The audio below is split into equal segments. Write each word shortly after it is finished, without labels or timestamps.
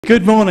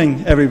Good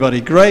morning,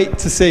 everybody. Great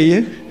to see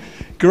you.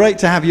 Great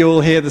to have you all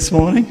here this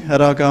morning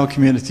at Argyle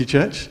Community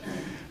Church.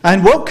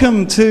 And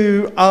welcome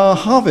to our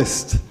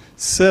harvest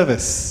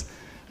service.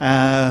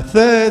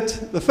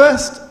 The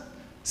first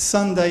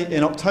Sunday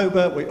in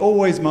October, we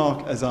always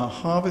mark as our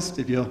harvest,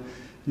 if you're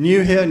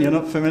new here and you're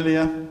not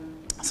familiar.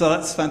 So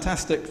that's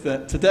fantastic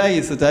that today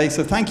is the day.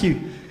 So thank you.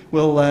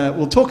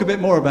 We'll talk a bit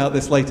more about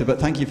this later, but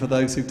thank you for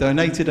those who've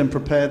donated and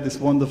prepared this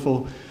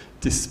wonderful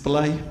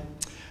display.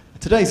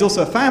 Today's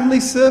also a family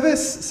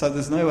service, so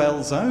there's no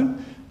L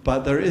zone, but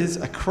there is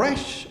a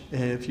creche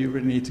if you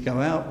really need to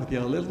go out with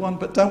your little one.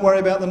 But don't worry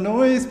about the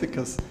noise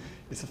because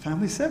it's a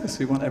family service.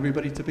 We want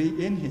everybody to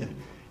be in here,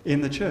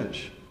 in the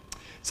church.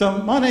 So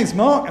my name's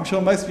Mark. I'm sure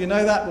most of you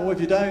know that, but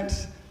if you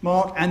don't,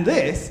 Mark. And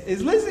this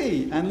is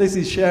Lizzie. And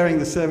Lizzie's sharing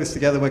the service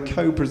together. We're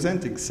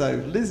co-presenting. So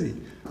Lizzie,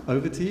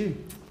 over to you.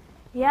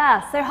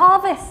 Yeah, so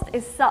Harvest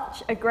is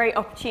such a great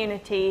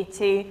opportunity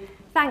to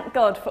thank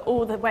God for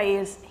all the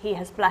ways he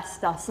has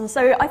blessed us. And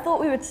so I thought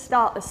we would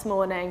start this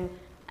morning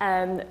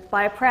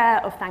by a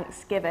prayer of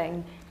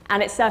thanksgiving.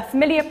 And it's a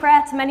familiar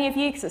prayer to many of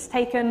you because it's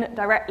taken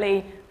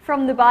directly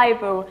from the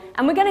Bible.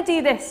 And we're going to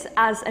do this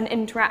as an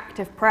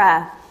interactive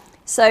prayer.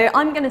 So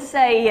I'm going to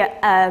say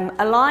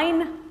a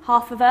line,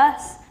 half a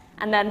verse,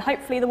 and then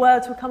hopefully the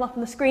words will come up on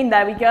the screen.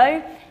 There we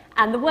go.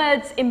 And the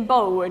words in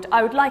bold,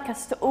 I would like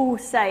us to all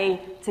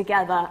say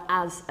together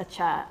as a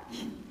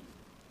church.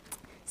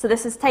 So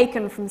this is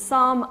taken from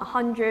Psalm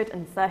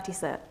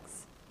 136.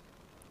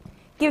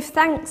 Give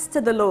thanks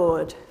to the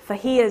Lord, for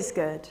he is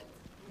good.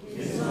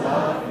 His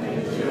love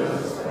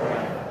endures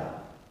forever.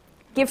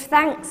 Give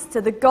thanks to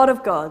the God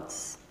of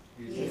gods.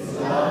 His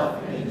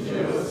love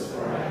endures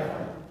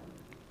forever.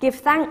 Give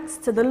thanks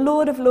to the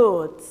Lord of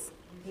lords.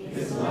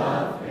 His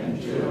love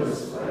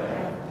endures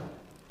forever.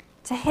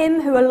 To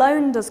him who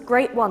alone does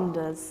great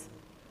wonders.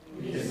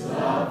 His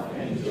love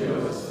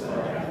endures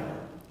forever.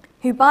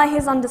 Who by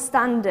his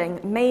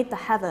understanding made the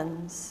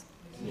heavens.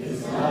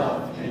 His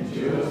love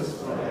endures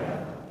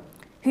forever.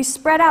 Who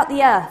spread out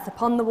the earth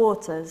upon the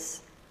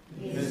waters.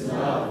 His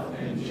love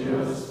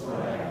endures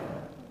forever.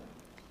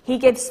 He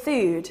gives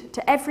food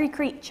to every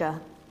creature.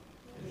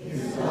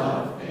 His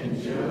love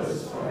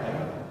endures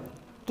forever.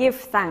 Give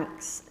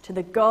thanks to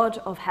the God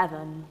of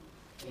heaven.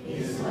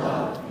 His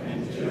love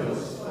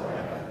endures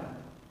forever.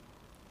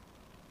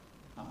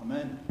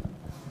 Amen.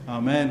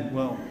 Amen.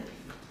 Well,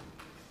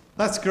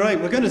 that's great.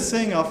 We're going to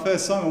sing our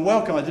first song, and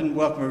welcome. I didn't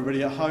welcome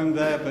everybody at home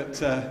there,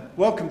 but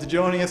welcome to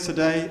joining us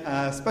today.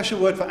 Special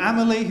word for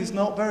Amelie, who's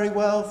not very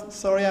well.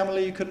 Sorry,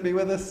 Amelie, you couldn't be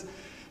with us.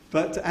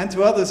 And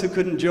to others who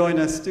couldn't join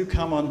us, do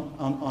come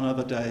on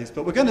other days.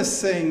 But we're going to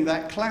sing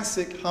that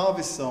classic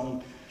harvest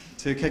song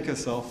to kick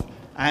us off.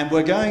 And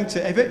we're going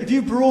to, if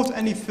you brought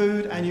any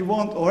food and you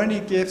want, or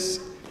any gifts,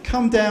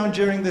 come down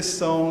during this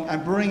song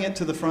and bring it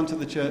to the front of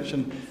the church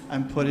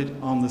and put it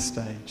on the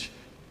stage.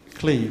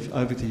 Cleve,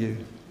 over to you.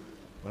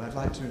 Well, I'd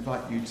like to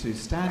invite you to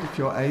stand if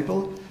you're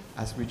able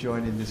as we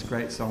join in this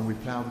great song, We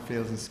Plough the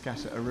Fields and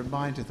Scatter, a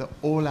reminder that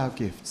all our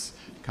gifts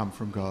come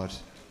from God.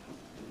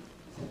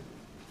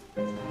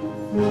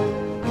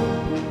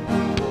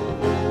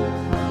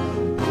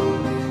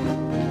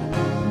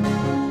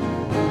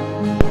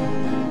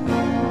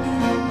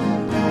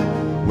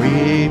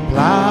 We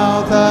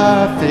plough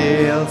the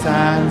fields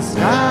and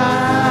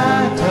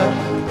scatter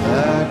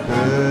the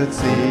good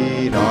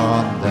seed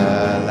on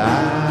the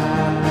land.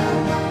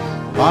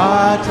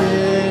 But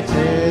it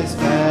is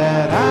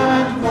fed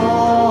and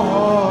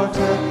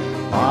watered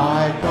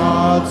by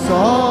God's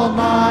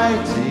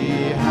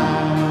almighty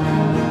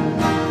hand.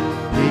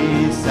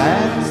 He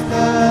sends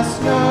the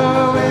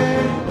snow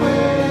in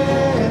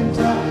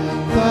winter,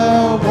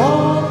 the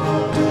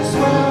warmth to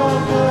swell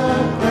the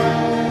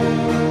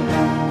grain,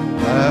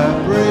 the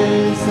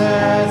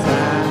breezes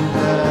and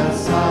the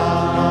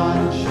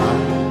sunshine,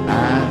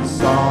 and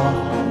song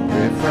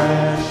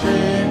refreshing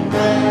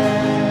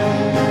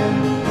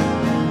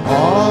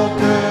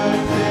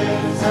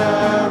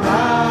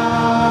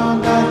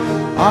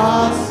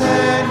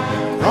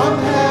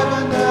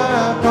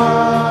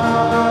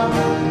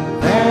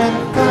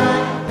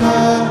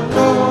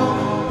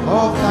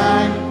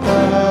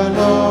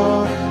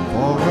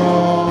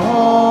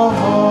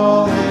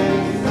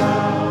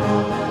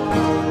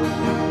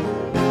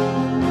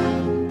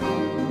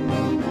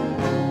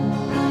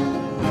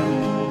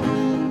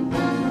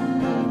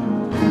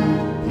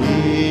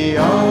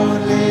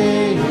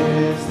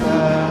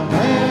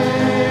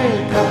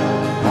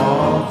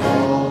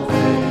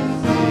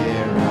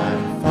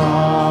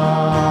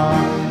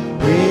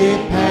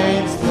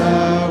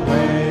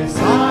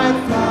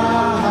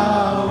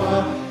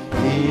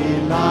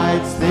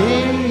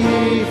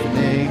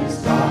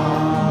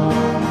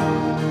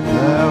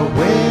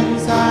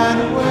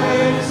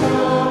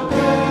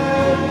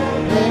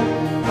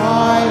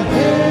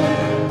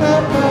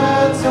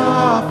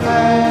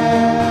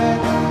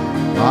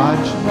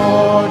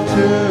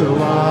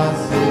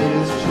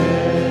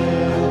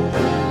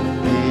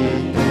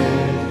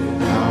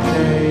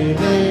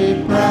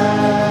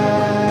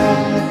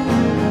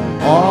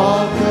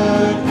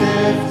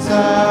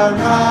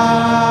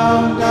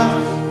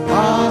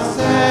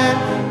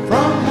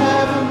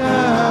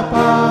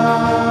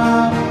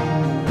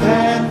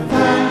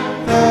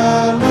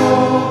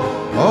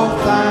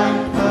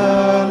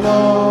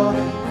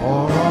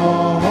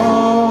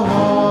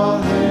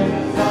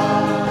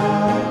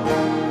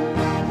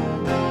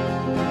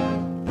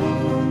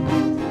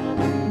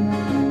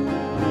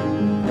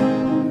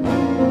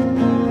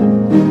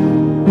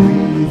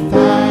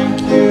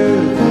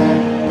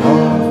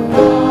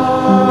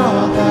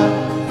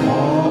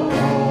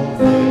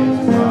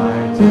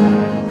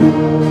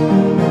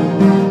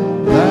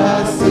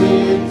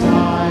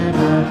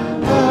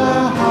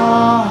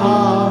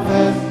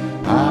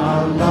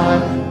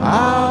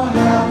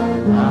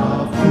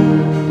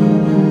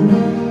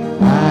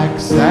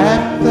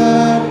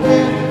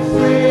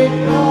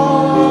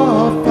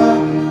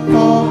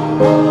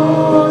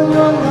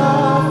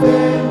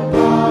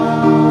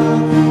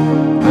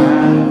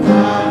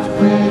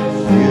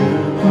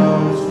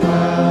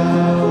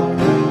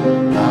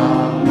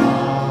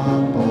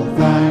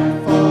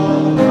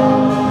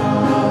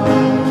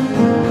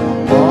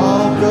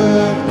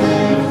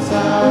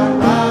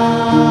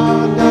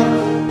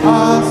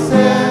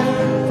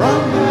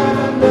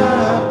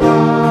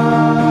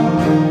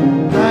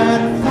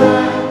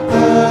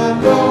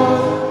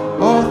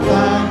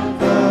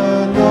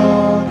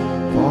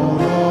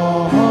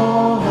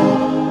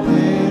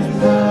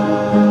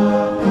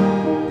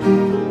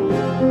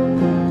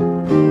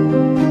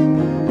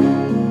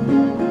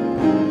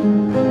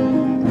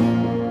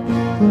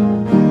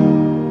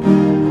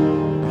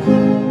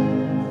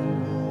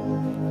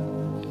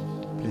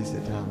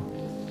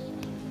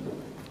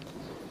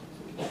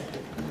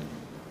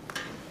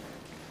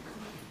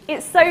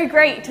so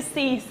great to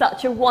see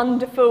such a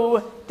wonderful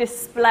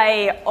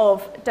display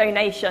of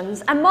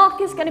donations. And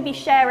Mark is going to be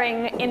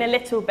sharing in a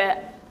little bit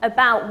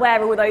about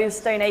where all those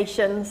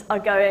donations are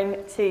going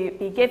to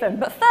be given.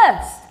 But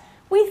first,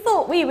 we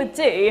thought we would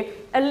do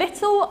a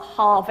little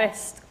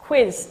harvest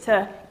quiz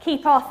to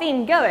keep our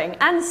theme going.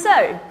 And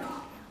so,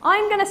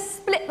 I'm going to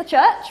split the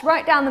church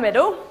right down the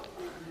middle.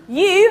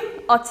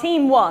 You are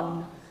team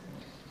 1.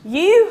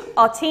 You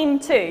are team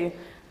 2.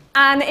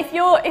 And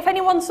if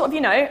anyone's sort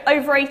of,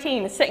 over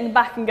 18 is sitting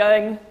back and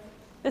going,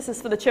 this is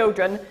for the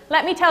children,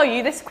 let me tell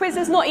you, this quiz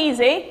is not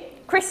easy.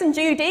 Chris and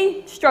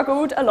Judy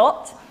struggled a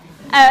lot.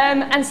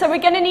 And so we're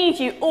going to need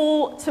you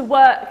all to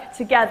work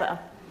together.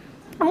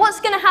 And what's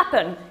going to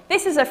happen?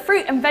 This is a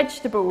fruit and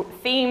vegetable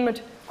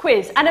themed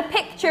quiz. And a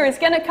picture is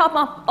going to come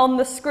up on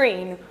the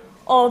screen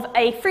of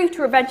a fruit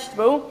or a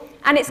vegetable.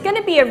 And it's going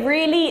to be a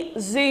really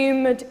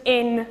zoomed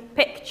in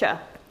picture.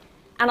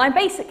 And I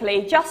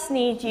basically just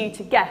need you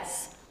to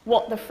guess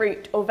what the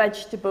fruit or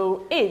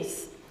vegetable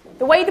is.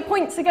 The way the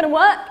points are going to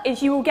work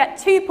is you will get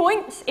 2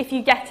 points if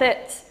you get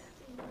it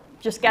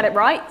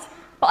right.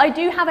 But I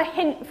do have a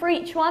hint for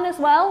each one as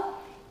well.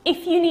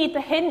 If you need the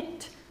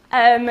hint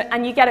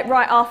and you get it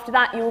right after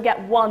that, you will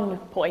get 1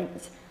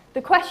 point.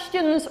 The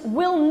questions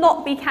will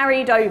not be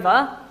carried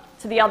over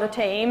to the other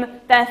team,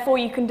 therefore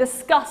you can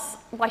discuss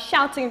by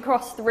shouting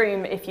across the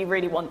room if you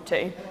really want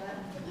to.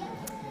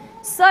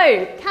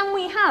 So, can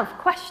we have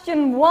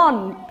question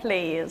 1,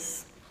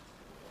 please?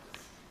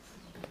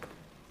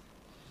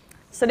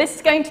 So this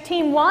is going to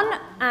team 1,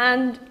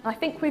 and I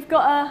think we've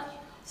got a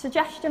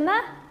suggestion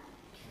there.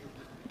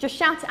 Just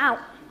shout it out.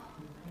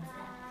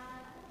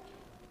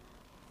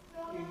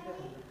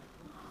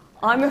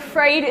 I'm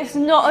afraid it's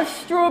not a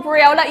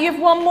strawberry. I'll let you have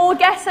one more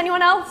guess.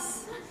 Anyone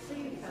else?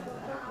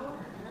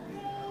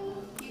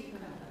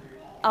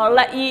 I'll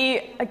let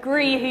you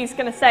agree who's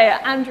going to say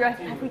it. Andrew,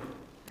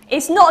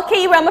 it's not a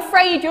kiwi. I'm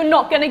afraid you're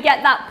not going to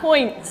get that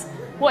point.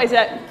 What is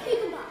it?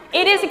 Cucumber.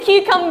 It is a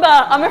cucumber.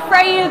 I'm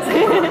afraid.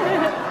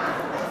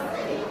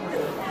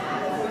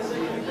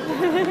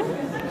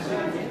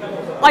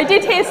 I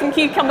did hear some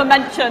cucumber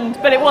mentioned,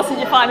 but it wasn't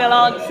your final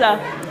answer.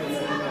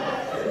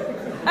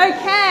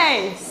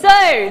 Okay, so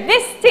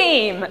this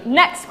team,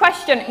 next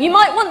question. You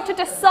might want to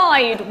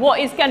decide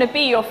what is going to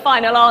be your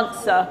final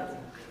answer.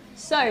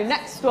 So,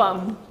 next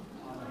one.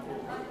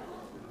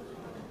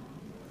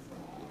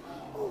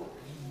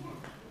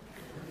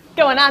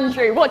 Go on,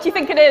 Andrew, what do you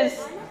think it is?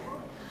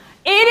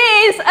 It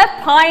is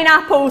a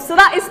pineapple, so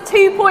that is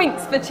 2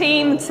 points for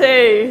team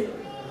 2.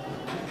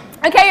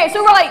 Okay, it's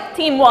all right,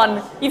 team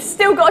 1. You've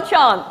still got a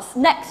chance.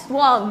 Next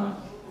one.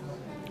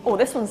 Oh,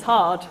 this one's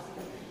hard.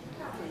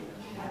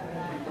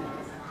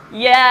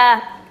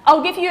 Yeah.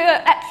 I'll give you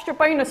an extra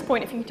bonus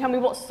point if you can tell me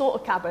what sort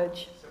of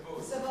cabbage.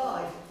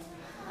 Savoy.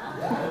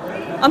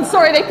 I'm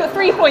sorry, they put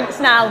 3 points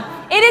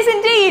now. It is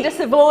indeed a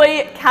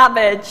Savoy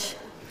cabbage.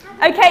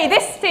 Okay,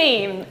 this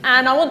team,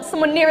 and I want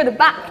someone nearer the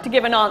back to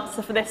give an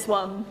answer for this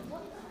one.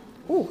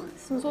 Oh,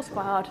 this one's also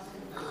quite hard.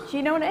 Do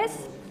you know what it is?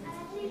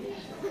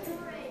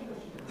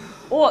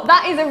 Oh,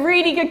 that is a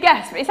really good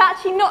guess, but it's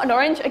actually not an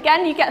orange.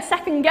 Again, you get a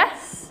second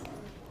guess.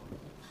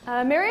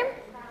 Miriam?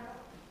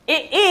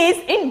 It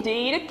is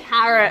indeed a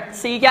carrot,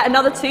 so you get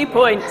another 2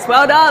 points.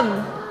 Well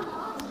done.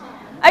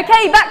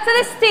 Okay, back to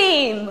this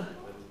team.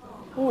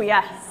 Oh,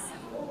 yes.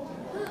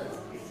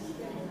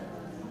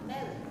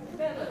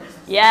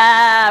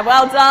 Yeah,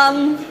 well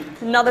done.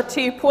 Another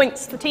 2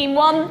 points for team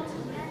 1.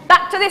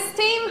 Back to this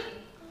team.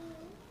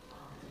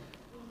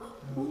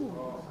 Ooh.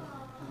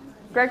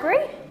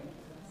 Gregory?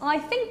 I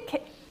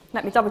think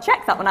let me double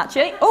check that one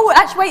actually. Oh,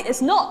 actually wait,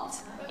 it's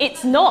not.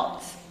 It's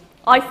not.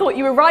 I thought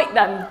you were right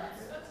then.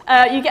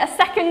 You get a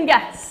second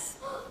guess.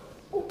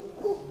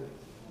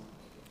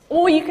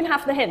 Or you can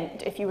have the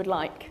hint if you would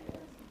like.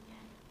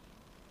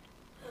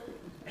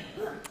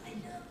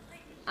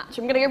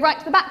 Actually, I'm going to go right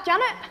to the back,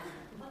 Janet.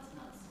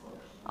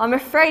 I'm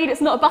afraid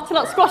it's not a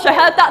butternut squash. I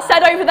heard that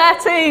said over there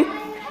too.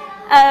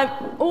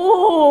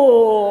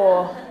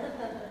 Oh.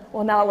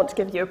 Well, now I want to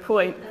give you a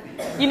point.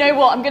 You know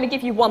what? I'm going to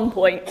give you 1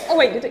 point. Oh,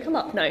 wait, did it come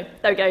up? No.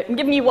 There we go. I'm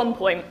giving you 1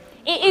 point.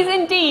 It is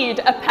indeed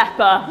a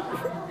pepper.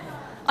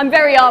 I'm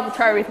very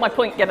arbitrary with my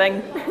point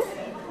giving.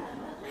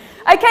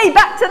 Okay,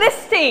 back to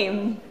this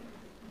team.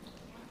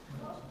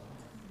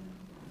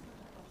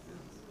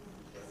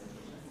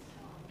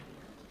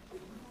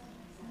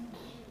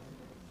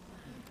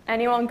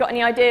 Anyone got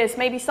any ideas?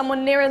 Maybe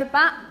someone nearer the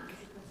back?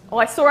 Oh,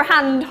 I saw a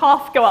hand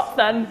half go up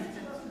then.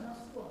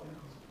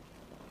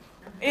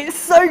 It's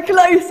so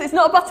close. It's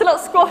not a butternut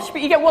squash,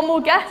 but you get 1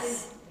 more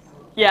guess.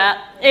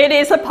 Yeah, it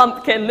is a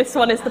pumpkin. This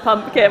one is the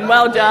pumpkin.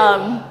 Well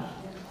done.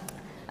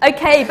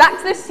 Okay, back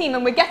to this team,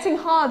 and we're getting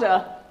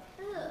harder.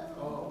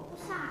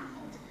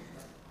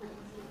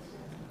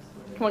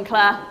 Come on,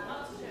 Claire.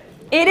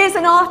 It is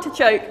an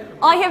artichoke.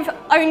 I have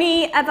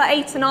only ever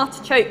ate an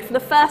artichoke for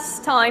the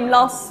first time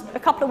a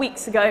couple of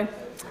weeks ago.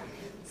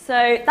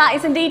 So that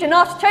is indeed an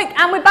artichoke,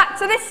 and we're back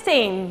to this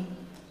team.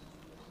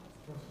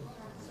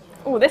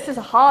 Oh, this is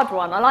a hard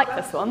one. I like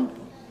this one.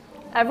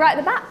 Right at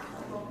the back.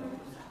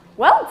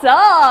 Well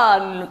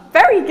done.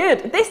 Very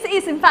good. This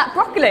is, in fact,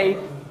 broccoli.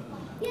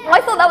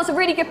 I thought that was a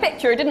really good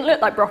picture. It didn't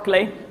look like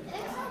broccoli.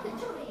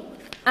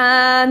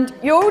 And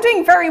you're all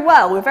doing very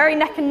well. We're very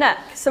neck and neck.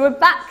 So we're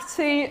back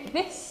to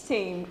this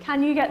team.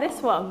 Can you get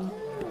this one?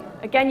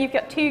 Again, you've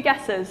got 2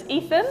 guesses.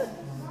 Ethan?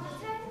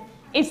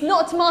 It's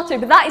not a tomato,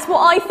 but that is what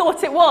I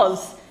thought it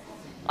was.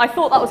 I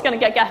thought that was going to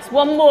get guessed.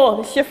 One more.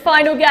 This is your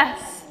final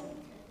guess.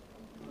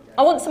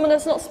 I want someone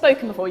that's not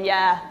spoken before.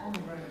 Yeah.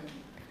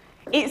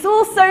 It's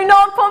also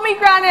not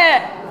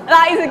pomegranate.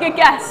 That is a good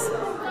guess.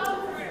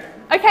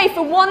 Okay,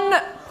 for 1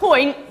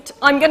 point,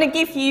 I'm going to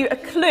give you a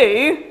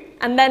clue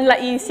and then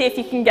let you see if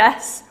you can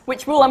guess,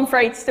 which will, I'm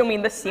afraid, still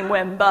mean this team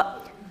win.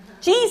 But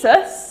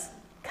Jesus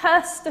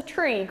cursed a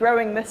tree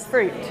growing this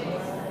fruit.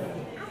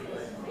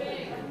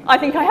 I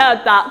think I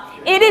heard that.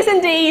 It is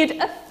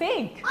indeed a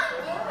fig.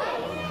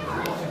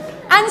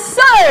 And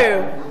so,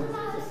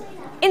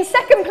 in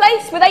second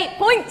place with 8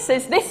 points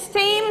is this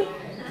team,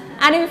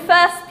 and in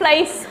first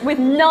place with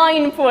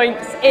 9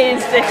 points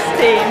is this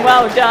team.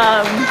 Well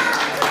done.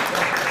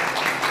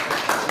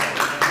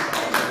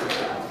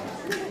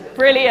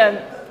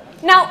 Brilliant.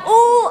 Now,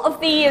 all of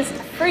these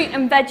fruit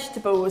and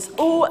vegetables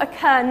all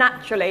occur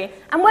naturally,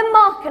 and when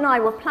Mark and I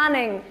were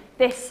planning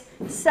this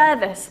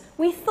service,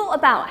 we thought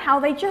about how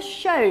they just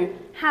show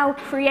how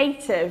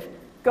creative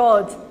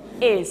God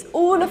is.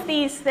 All of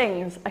these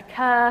things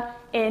occur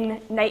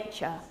in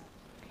nature.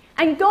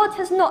 And God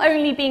has not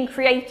only been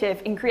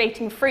creative in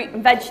creating fruit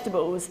and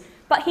vegetables,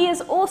 but he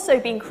has also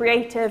been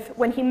creative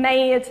when he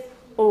made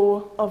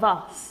all of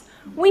us.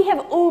 We have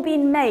all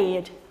been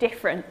made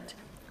different.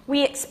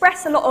 We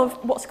express a lot of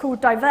what's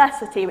called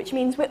diversity, which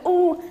means we're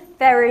all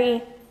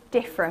very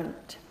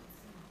different.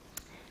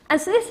 And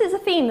so this is a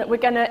theme that we're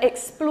going to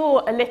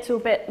explore a little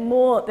bit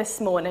more this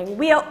morning.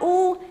 We are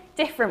all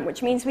different,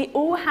 which means we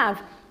all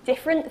have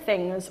different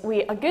things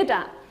we are good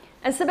at.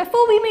 And so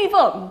before we move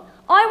on,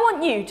 I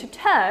want you to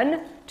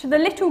turn to the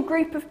little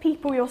group of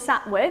people you're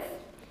sat with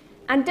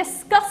and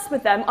discuss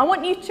with them. I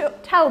want you to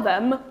tell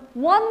them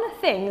one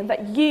thing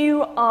that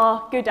you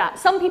are good at.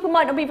 Some people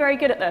might not be very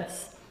good at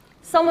this.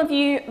 Some of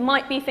you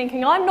might be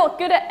thinking, I'm not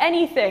good at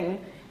anything.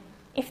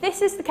 If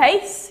this is the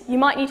case, you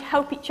might need to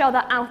help each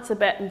other out a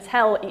bit and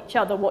tell each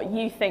other what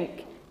you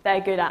think they're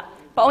good at.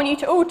 But I want you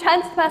to all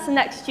turn to the person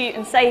next to you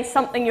and say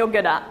something you're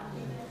good at.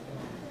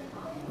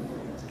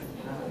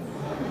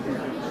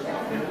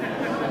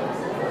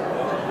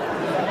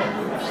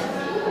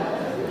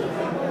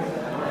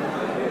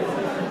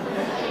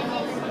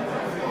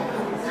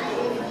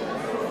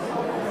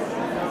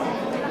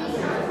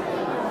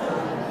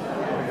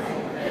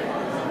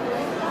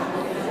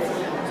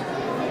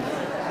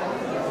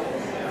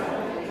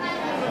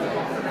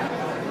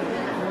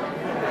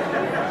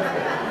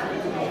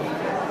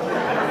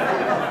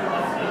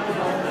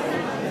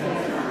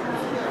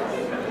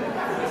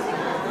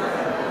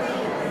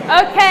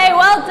 Okay,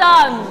 well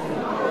done.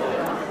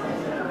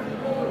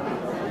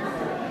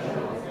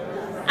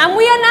 And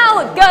we are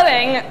now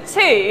going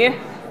to,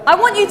 I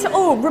want you to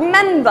all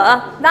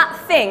remember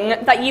that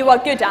thing that you are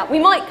good at. We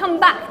might come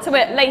back to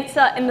it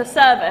later in the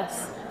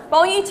service, but I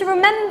want you to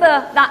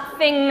remember that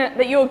thing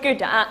that you're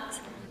good at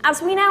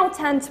as we now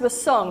turn to a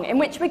song in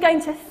which we're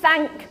going to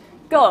thank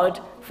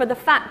God for the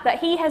fact that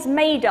he has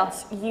made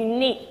us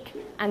unique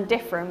and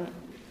different.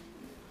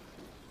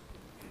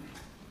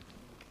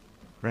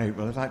 Great.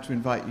 Well, I'd like to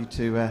invite you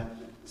to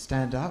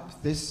stand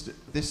up. This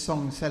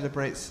song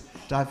celebrates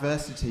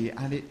diversity,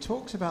 and it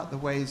talks about the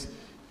ways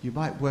you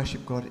might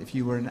worship God if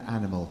you were an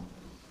animal.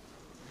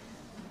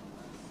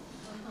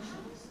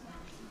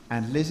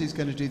 And Liz is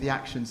going to do the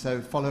action,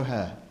 so follow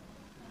her.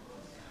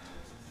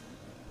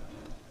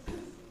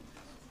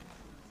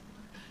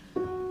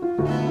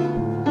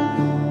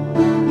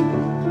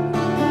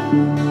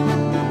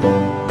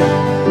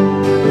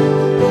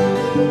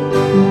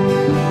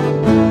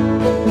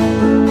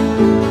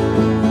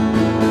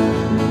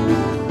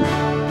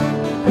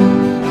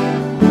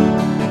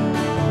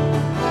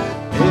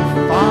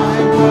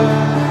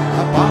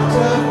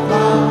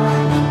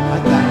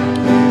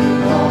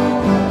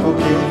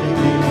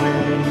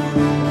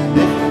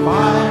 If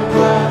I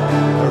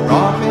were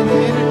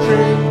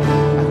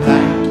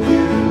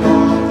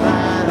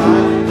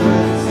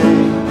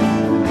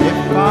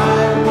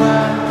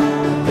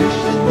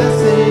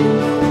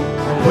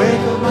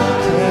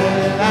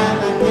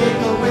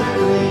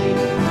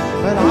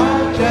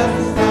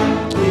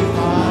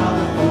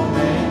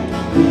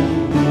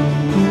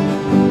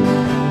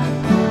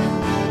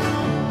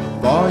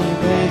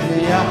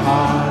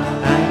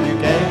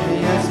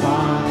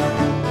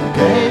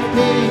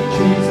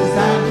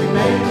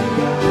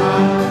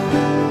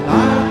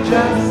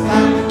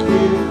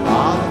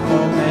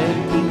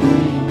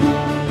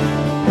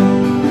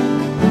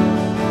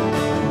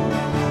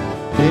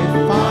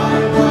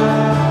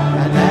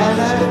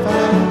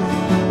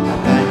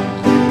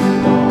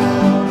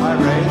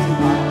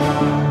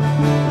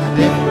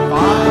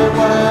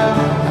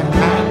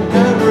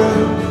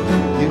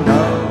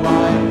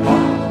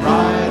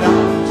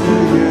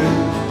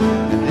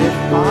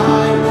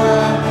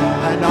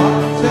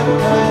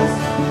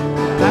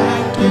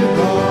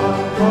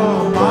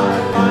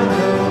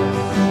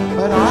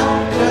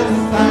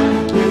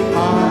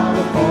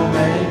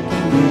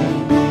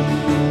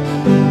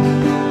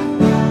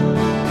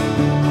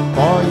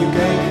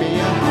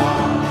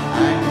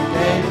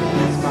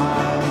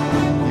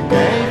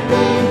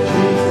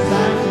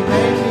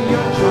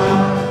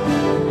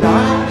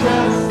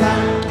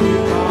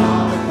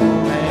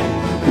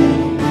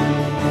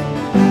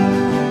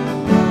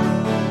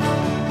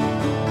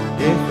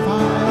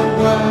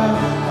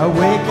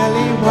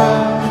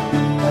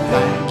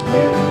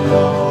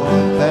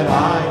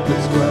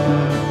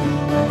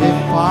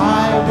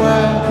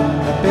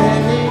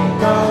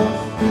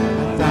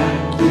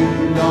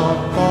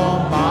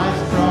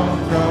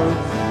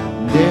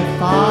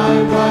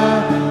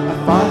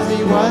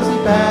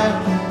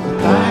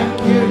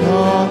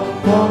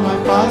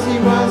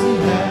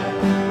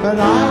but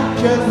I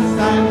just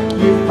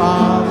thank you,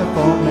 Father,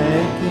 for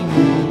making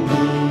me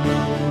me.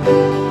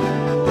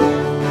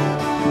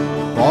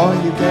 For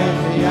you gave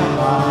me a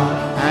heart,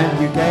 and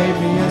you gave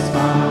me a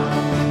smile.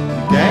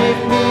 You gave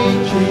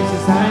me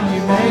Jesus, and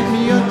you made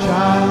me your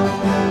child.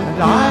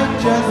 And I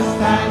just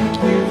thank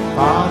you,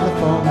 Father,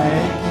 for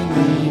making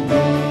me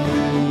me.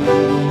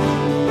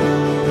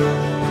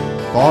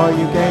 For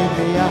you gave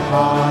me a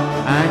heart,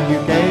 and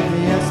you gave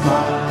me a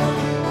smile.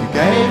 You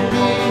gave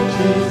me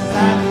Jesus,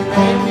 and you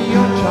made me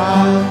your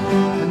child.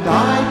 And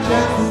I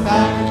just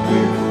thank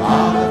you,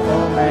 Father,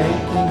 for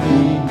making me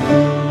me.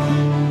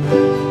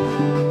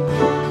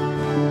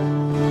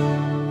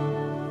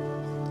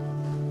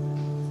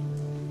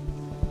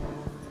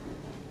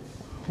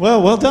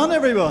 Well done,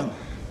 everyone.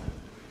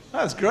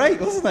 That was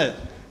great, wasn't it?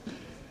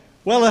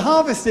 Well, the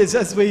harvest is,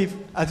 as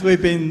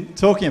we've been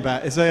talking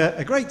about, is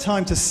a great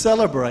time to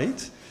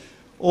celebrate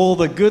all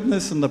the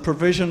goodness and the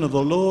provision of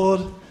the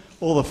Lord,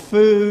 all the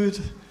food,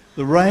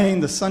 the rain,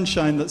 the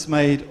sunshine that's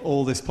made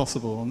all this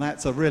possible. And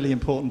that's a really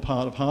important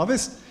part of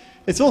harvest.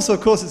 It's also,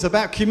 of course, it's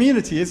about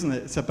community, isn't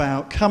it? It's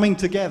about coming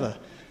together.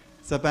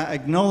 It's about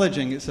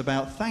acknowledging. It's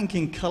about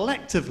thanking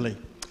collectively.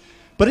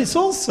 But it's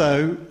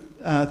also,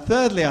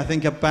 thirdly, I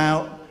think,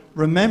 about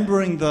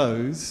remembering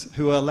those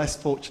who are less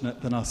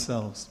fortunate than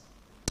ourselves.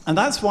 And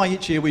that's why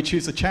each year we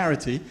choose a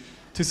charity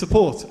to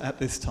support at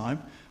this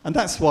time. And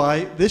that's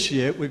why this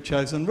year we've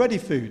chosen Ready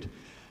Food.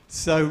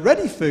 So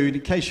Ready Food,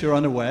 in case you're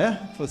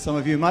unaware, for some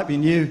of you who might be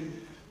new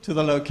to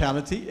the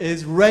locality,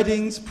 is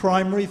Reading's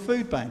primary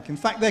food bank. In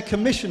fact, they're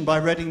commissioned by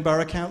Reading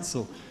Borough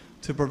Council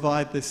to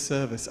provide this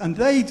service. And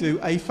they do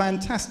a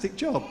fantastic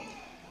job.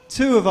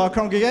 Two of our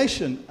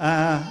congregation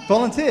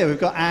volunteer. We've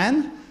got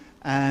Anne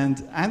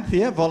and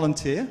Anthea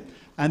volunteer.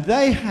 And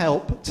they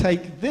help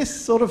take this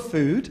sort of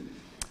food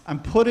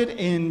and put it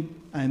in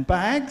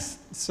bags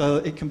so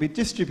that it can be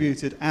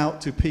distributed out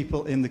to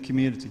people in the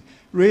community.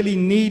 Really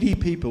needy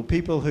people,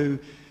 people who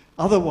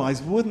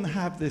otherwise wouldn't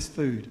have this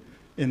food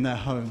in their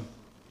home.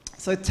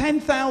 So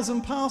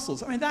 10,000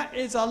 parcels. I mean, that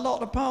is a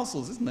lot of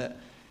parcels, isn't it,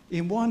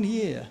 in 1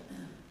 year?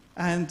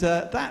 And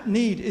that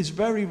need is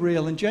very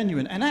real and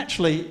genuine. And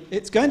actually,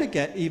 it's going to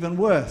get even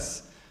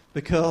worse,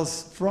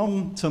 because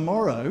from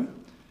tomorrow,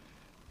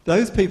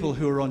 those people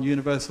who are on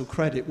universal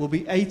credit will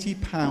be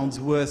 £80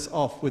 worse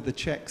off with the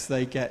checks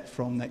they get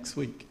from next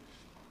week,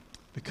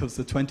 because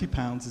the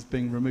 £20 is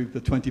being removed,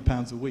 the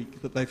 £20 a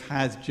week that they've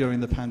had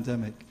during the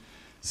pandemic.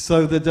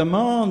 So the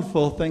demand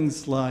for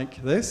things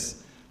like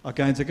this are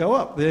going to go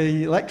up.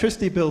 The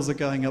electricity bills are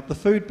going up, the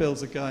food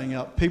bills are going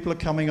up, people are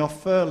coming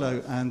off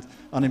furlough and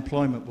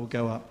unemployment will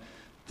go up.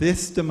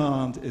 This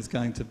demand is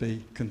going to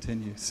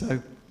continue.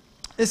 So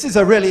this is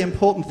a really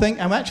important thing,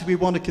 and actually we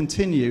want to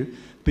continue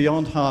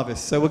beyond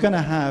harvest. So we're going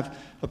to have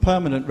a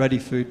permanent Ready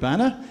Food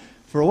banner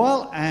for a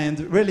while, and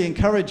really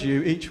encourage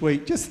you each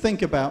week, just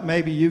think about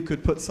maybe you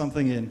could put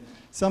something in,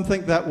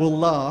 something that will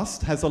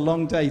last, has a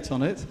long date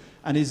on it,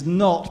 and is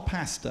not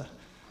pasta.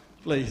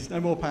 Please,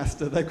 no more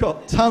pasta. They've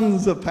got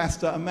tons of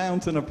pasta, a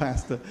mountain of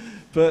pasta.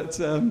 But,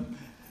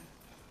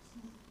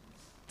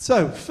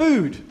 so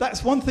food,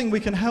 that's one thing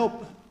we can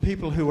help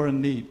people who are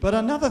in need. But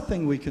another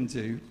thing we can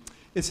do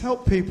is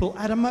help people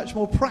at a much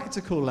more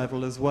practical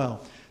level as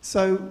well.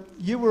 So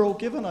you were all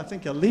given, I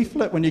think, a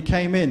leaflet when you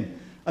came in,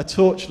 a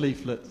torch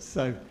leaflet,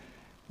 so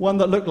one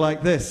that looked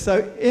like this.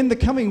 So in the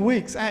coming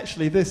weeks,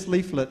 actually, this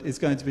leaflet is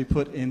going to be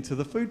put into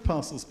the food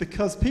parcels,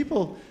 because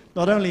people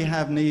not only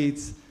have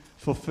needs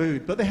for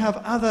food, but they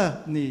have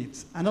other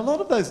needs. And a lot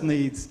of those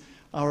needs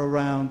are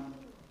around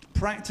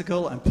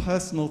practical and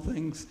personal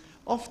things,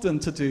 often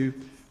to do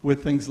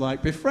with things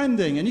like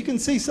befriending. And you can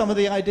see some of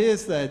the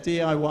ideas there,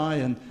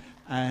 DIY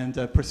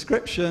and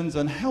prescriptions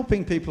and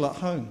helping people at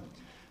home.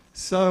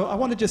 So I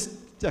want to just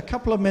a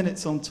couple of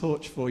minutes on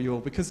Torch for you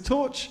all, because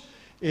Torch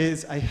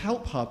is a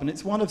help hub, and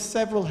it's one of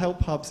several help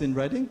hubs in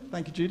Reading.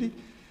 Thank you, Judy.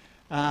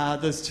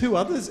 There's two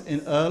others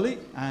in Early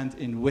and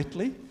in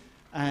Whitley.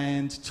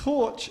 And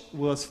Torch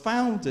was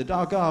founded,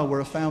 Argyle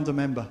were a founder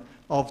member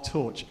of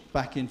Torch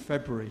back in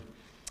February.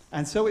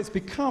 And so it's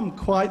become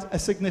quite a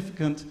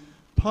significant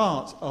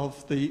part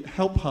of the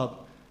help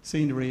hub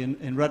scenery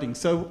in Reading.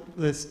 So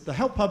the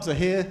help hubs are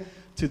here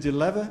to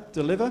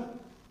deliver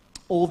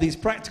all these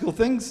practical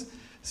things.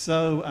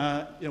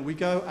 So we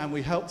go and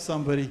we help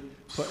somebody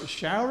put a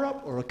shower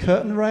up or a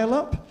curtain rail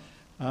up.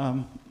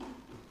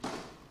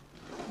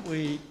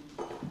 We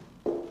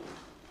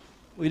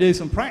do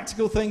some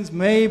practical things,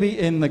 maybe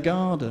in the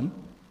garden.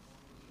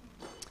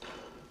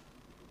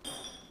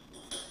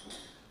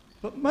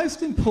 But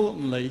most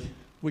importantly,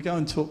 we go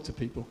and talk to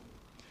people.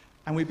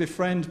 And we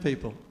befriend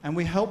people. And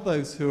we help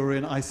those who are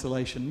in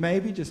isolation,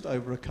 maybe just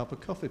over a cup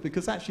of coffee,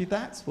 because actually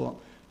that's what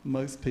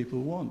most people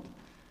want.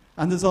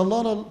 And there's a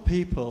lot of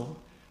people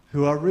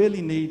who are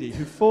really needy,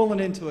 who've fallen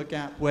into a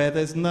gap where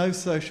there's no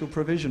social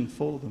provision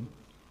for them.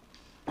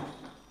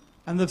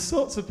 And the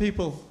sorts of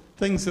people,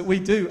 things that we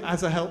do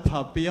as a help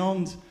hub,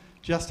 beyond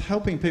just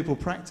helping people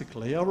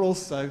practically, are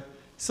also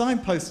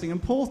signposting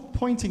and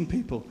pointing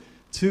people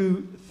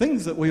to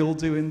things that we all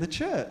do in the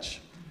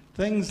church.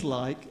 Things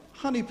like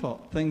honeypot,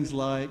 things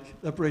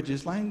like the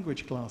Bridges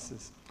language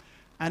classes.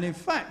 And in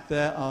fact,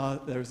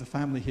 there is a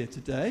family here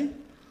today.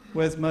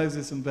 Where's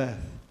Moses and Beth?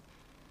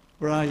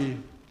 Where are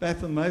you?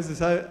 Beth and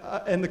Moses,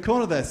 in the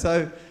corner there.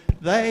 So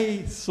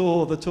they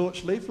saw the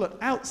Torch leaflet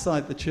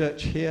outside the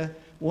church here,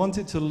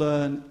 wanted to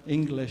learn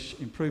English,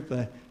 improve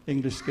their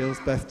English skills,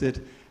 Beth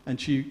did, and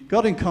she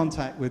got in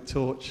contact with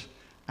Torch,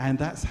 and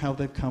that's how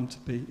they've come to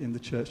be in the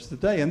church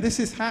today. And this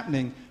is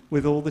happening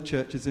with all the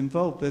churches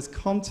involved. There's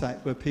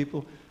contact where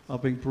people are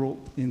being brought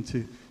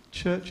into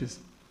churches.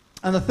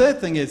 And the third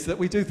thing is that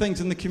we do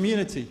things in the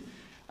community.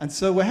 And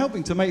so we're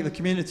helping to make the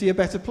community a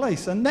better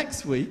place. And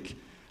next week,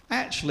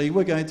 actually,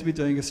 we're going to be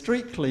doing a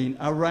street clean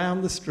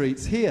around the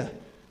streets here,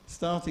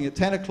 starting at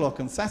 10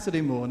 o'clock on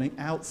Saturday morning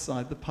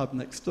outside the pub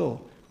next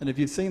door. And if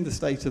you've seen the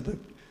state of the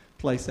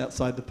place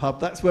outside the pub,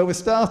 that's where we're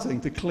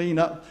starting to clean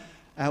up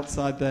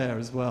outside there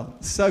as well.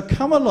 So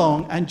come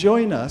along and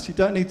join us. You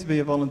don't need to be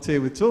a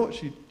volunteer with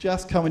Torch. You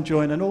just come and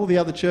join. And all the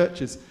other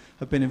churches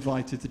have been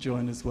invited to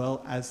join as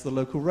well as the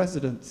local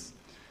residents.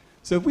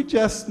 So if we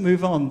just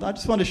move on, I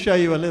just want to show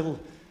you a little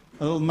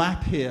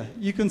map here.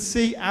 You can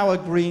see our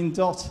green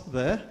dot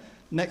there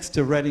next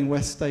to Reading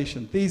West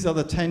Station. These are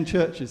the 10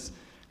 churches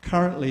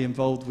currently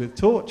involved with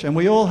Torch. And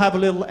we all have a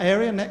little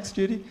area next,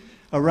 Judy,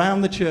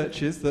 around the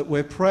churches that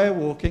we're prayer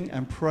walking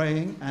and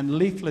praying and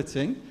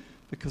leafleting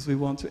because we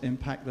want to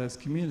impact those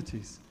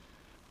communities.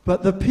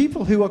 But the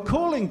people who are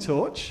calling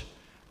Torch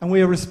and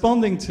we are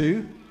responding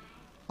to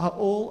are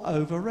all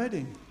over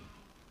Reading.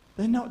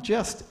 They're not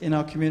just in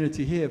our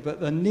community here, but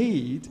the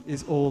need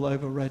is all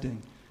over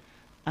Reading.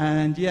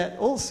 And yet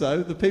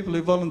also the people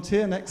who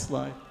volunteer, next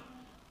slide,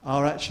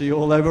 are actually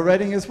all over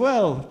Reading as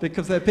well,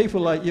 because they're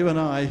people like you and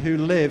I who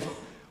live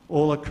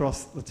all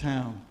across the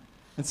town.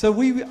 And so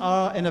we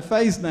are in a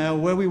phase now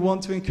where we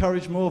want to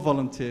encourage more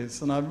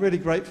volunteers. And I'm really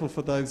grateful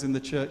for those in the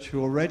church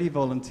who already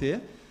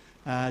volunteer.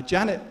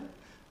 Janet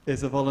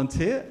is a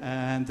volunteer,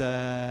 and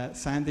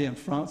Sandy and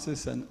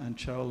Francis and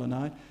Cheryl and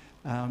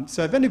I.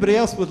 So if anybody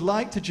else would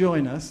like to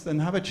join us, then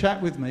have a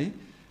chat with me.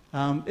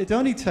 It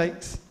only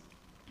takes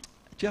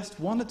just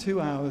 1 or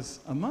 2 hours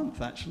a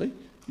month, actually.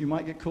 You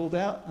might get called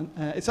out. And,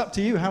 it's up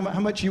to you how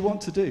much you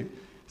want to do.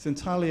 It's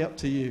entirely up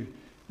to you.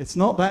 It's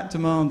not that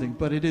demanding,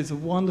 but it is a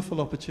wonderful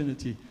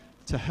opportunity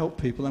to help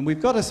people. And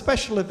we've got a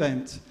special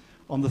event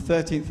on the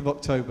 13th of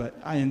October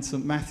in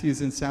St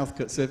Matthew's in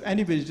Southcote. So if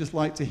anybody would just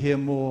like to hear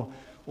more,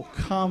 or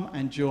come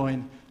and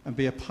join and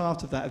be a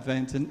part of that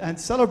event and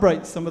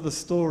celebrate some of the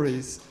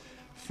stories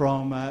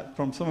from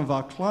some of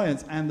our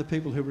clients and the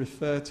people who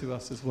refer to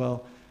us as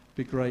well, it'd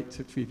be great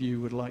if you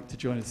would like to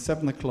join us.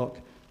 7 o'clock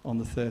on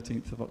the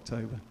 13th of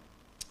October.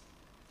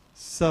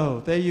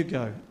 So there you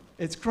go.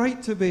 It's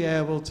great to be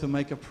able to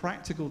make a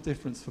practical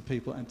difference for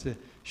people and to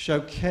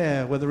show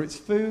care, whether it's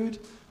food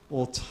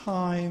or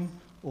time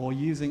or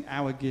using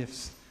our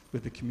gifts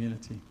with the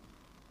community.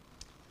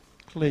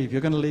 Cleve,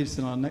 you're going to lead us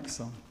in our next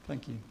song.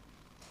 Thank you.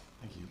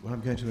 Thank you. Well, I'm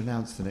going to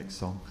announce the next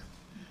song.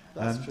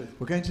 That's true.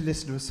 We're going to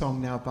listen to a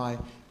song now by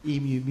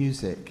Emu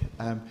Music,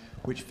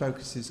 which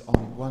focuses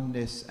on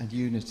oneness and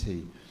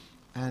unity.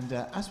 And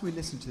as we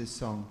listen to this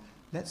song,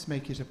 let's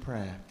make it a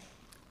prayer.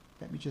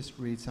 Let me just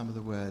read some of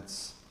the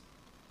words.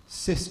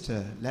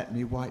 Sister, let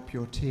me wipe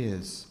your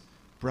tears.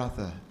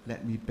 Brother,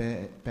 let me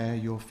bear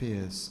your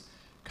fears.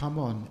 Come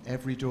on,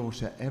 every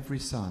daughter, every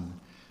son,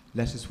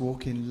 let us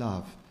walk in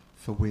love,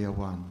 for we are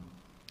one.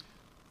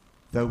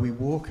 Though we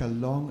walk a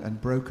long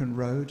and broken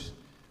road,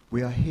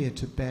 we are here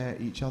to bear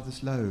each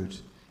other's load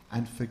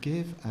and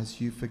forgive as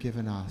you've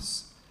forgiven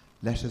us.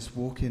 Let us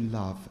walk in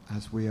love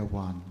as we are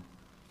one.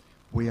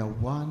 We are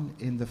one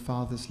in the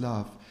Father's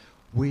love,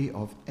 we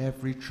of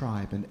every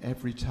tribe and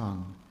every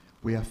tongue.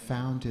 We are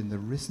found in the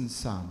risen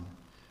Son.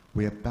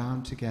 We are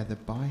bound together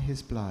by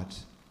his blood.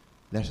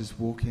 Let us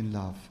walk in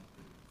love,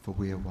 for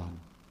we are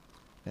one.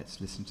 Let's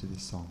listen to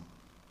this song.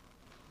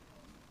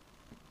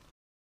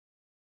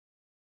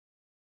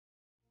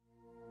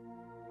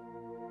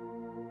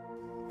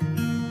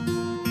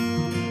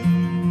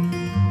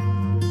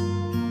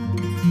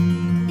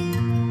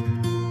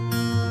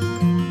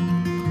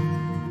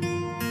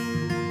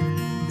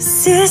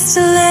 Sister,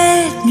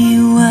 let me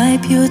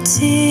wipe your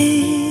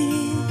tears.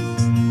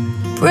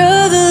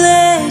 Brother,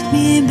 let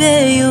me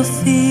bear your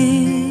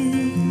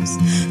fears.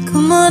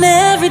 Come on,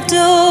 every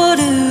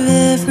daughter,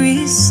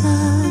 every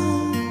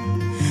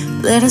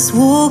son, let us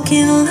walk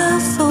in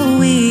love, for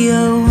we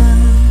are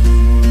one.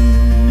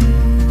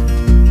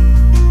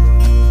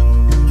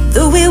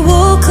 Though we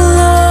walk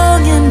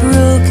along an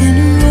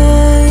broken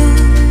road,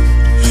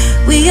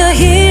 we are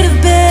here to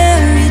bear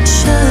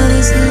each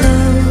other's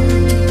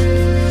load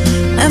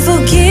and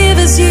forgive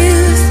as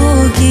you've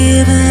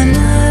forgiven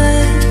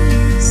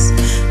us.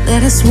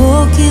 Let us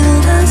walk in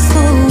love,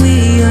 for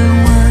we are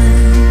one.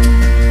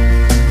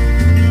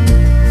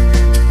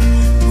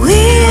 We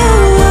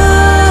are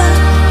one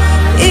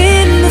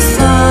in the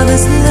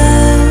Father's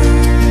love.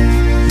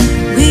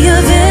 We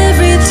of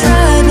every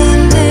tribe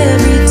and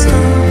every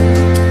tongue.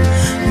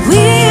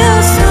 We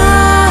are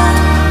found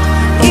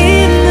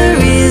in the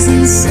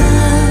risen Son.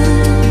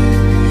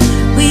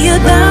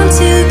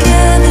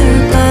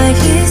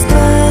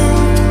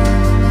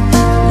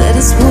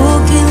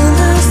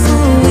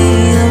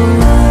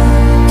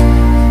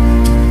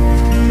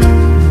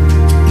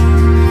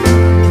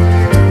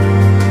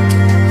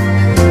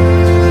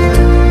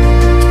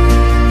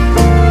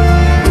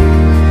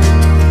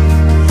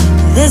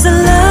 There's a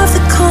love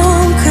that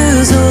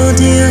conquers all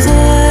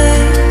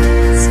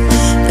divides.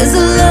 There's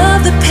a love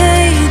that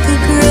paid the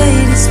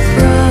greatest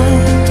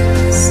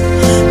price.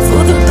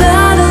 For the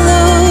battle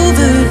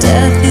over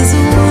death is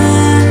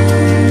won.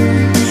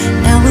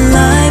 Now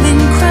alive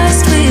in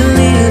Christ we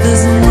live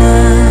as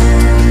one.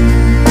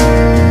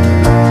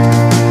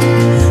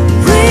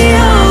 We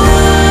are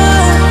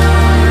one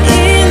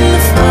in the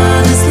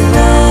Father's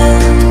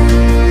love.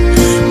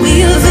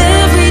 We of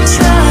every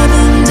tribe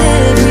and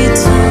every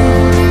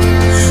tongue.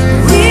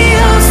 We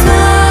are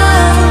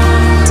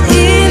found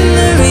in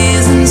the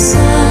risen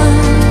Son.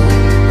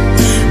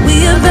 We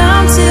are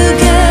bound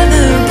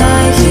together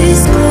by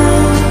His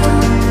blood.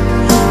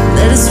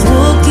 Let us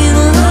walk in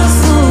love,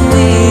 for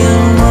we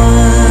are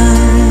one.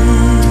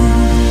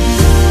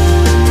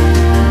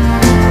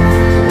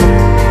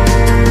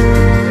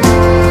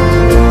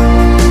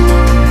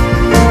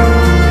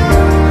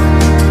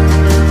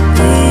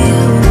 We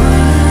are one.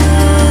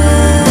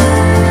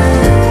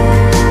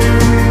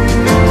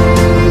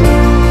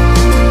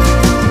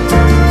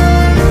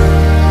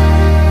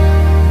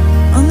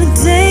 On the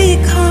day you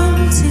come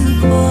to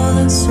call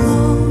us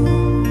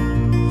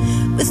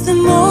home, with the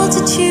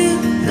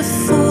multitude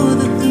before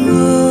the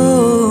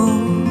throne.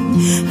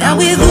 Now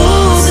with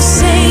all the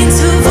saints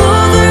who've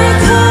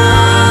overcome,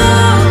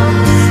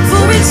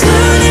 for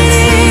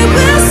eternity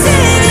we'll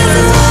sing His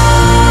love.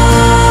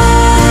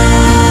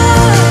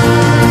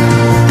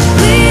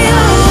 We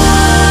are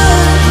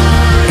one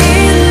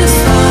in the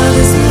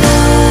Father's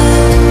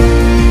love.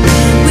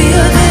 We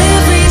are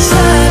every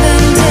tribe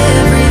and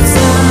every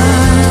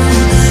tongue.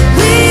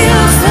 We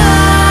are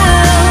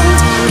found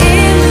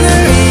in the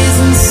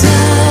risen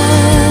Son.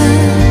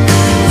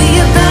 We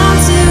are bound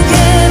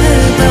together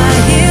by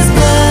His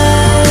blood.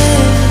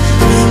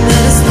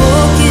 Let us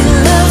walk in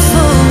love,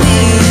 for we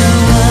are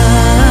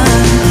one.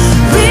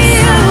 We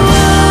are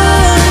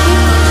one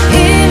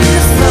in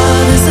the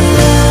Father's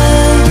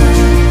love.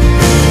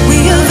 We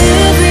of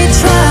every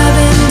tribe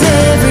and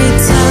every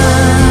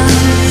tongue.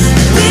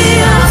 We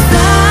are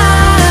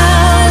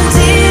found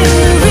in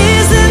the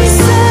risen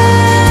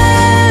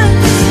Son.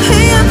 We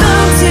are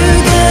bound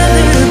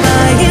together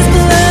by His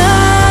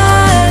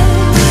blood.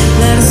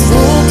 Let us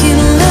walk in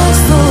love,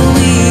 for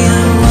we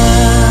are one.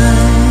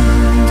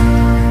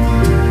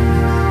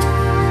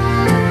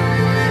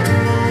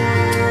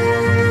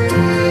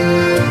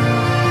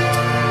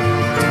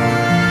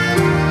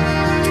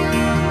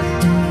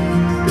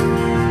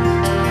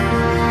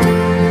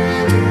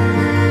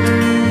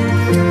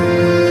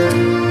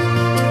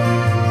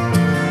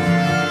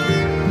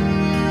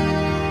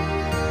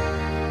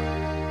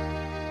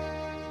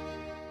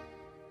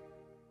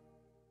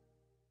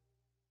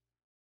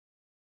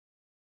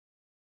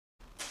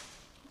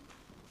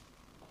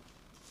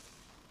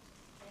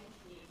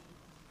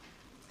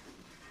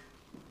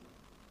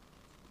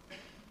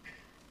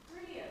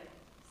 Brilliant.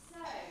 So,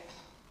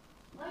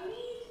 I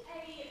need a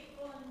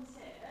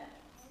volunteer.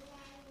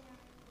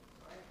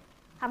 Sorry,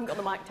 haven't got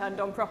the mic turned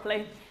on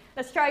properly.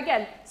 Let's try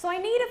again. So I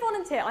need a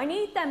volunteer. I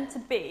need them to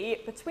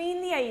be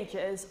between the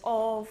ages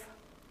of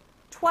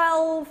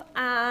 12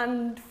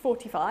 and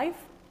 45.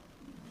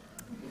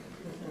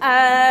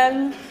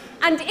 And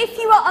if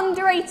you are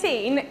under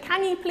 18,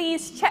 can you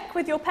please check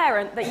with your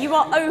parent that you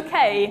are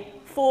okay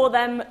for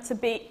them to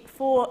be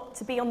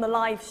on the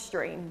live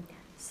stream?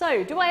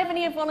 So, do I have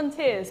any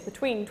volunteers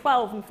between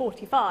 12 and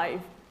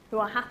 45 who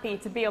are happy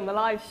to be on the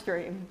live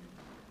stream?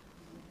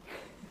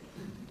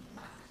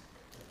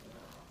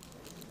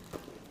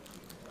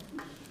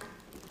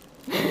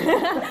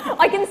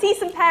 I can see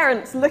some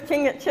parents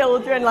looking at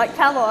children like,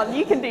 come on,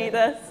 you can do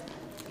this.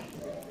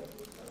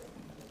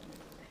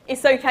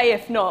 It's okay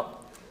if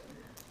not.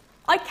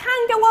 I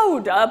can go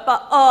older,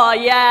 but oh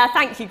yeah,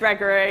 thank you,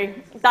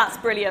 Gregory. That's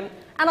brilliant.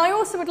 And I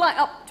also would like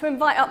to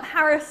invite up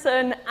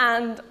Harrison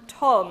and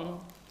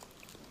Tom,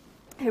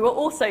 who are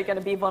also going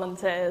to be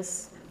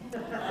volunteers.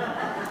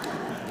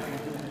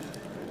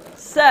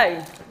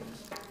 So,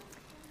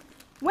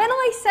 when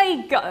I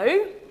say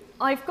go,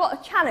 I've got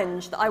a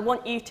challenge that I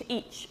want you to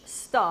each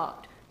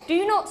start.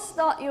 Do not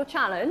start your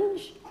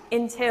challenge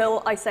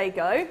until I say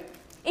go.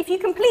 If you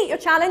complete your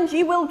challenge,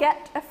 you will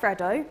get a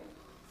Freddo.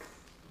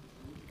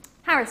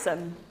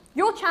 Harrison,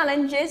 your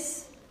challenge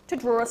is to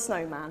draw a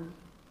snowman.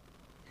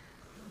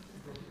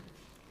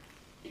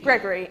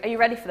 Gregory, are you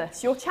ready for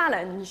this? Your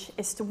challenge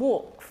is to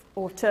walk,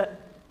 or to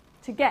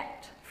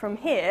get from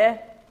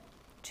here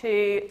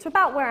to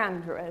about where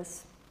Andrew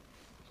is.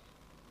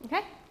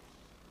 Okay?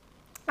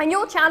 And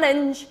your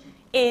challenge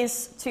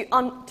is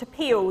to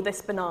peel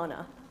this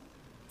banana.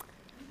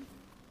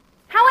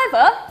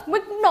 However,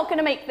 we're not going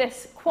to make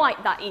this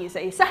quite that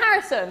easy. So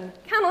Harrison,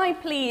 can I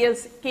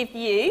please give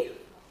you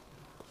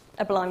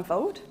a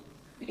blindfold?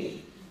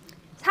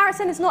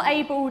 Harrison is not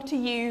able to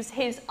use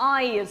his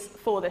eyes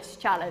for this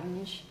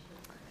challenge.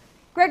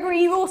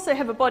 Gregory, you also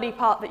have a body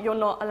part that you're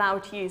not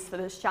allowed to use for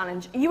this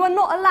challenge. You are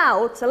not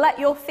allowed to let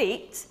your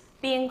feet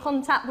be in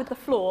contact with the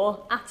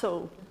floor at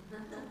all.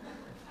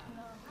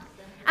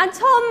 And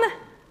Tom,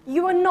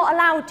 you are not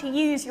allowed to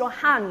use your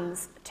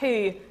hands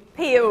to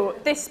peel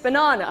this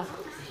banana.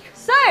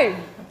 So,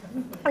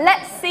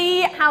 let's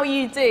see how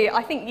you do.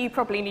 I think you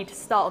probably need to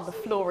start on the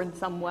floor in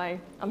some way.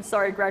 I'm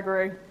sorry,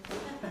 Gregory.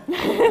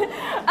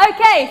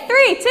 Okay,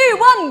 3, 2,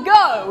 1,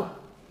 go!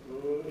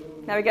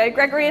 There we go,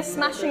 Gregory is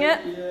smashing it.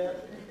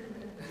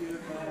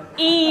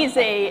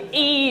 Easy,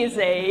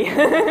 easy.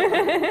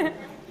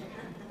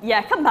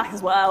 Yeah, come back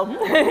as well.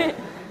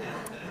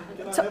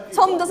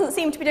 Tom doesn't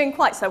seem to be doing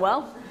quite so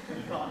well.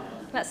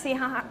 Let's see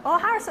how... Oh,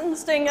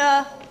 Harrison's doing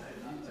a...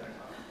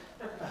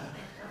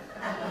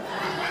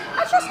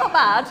 Actually, it's not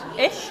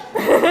bad-ish.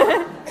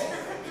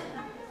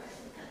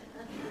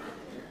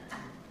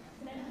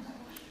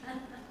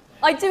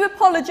 I do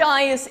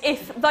apologise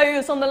if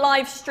those on the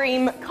live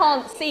stream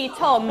can't see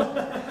Tom.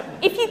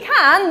 If you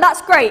can,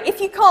 that's great. If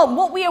you can't,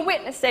 what we are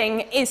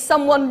witnessing is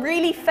someone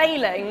really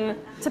failing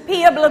to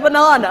peel a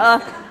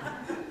banana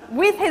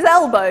with his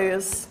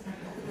elbows.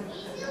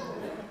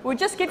 We'll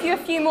just give you a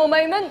few more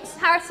moments.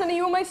 Harrison, are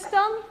you almost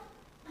done?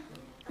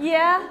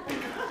 Yeah?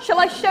 Shall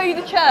I show you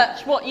the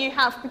church what you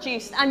have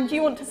produced? And do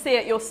you want to see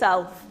it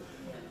yourself?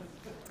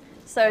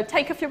 So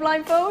take off your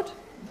blindfold.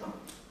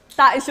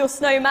 That is your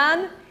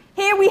snowman.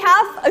 Here we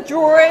have a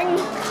drawing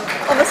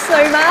of a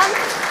snowman.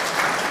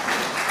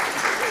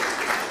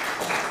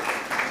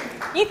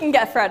 You can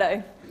get a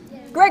Freddo.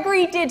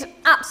 Gregory did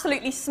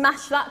absolutely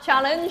smash that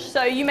challenge,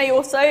 so you may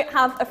also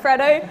have a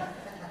Freddo.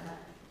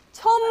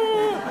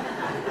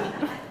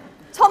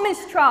 Tom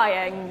is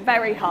trying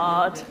very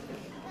hard.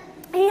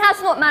 He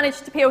has not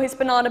managed to peel his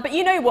banana, but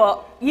you know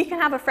what? You can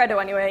have a Freddo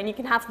anyway, and you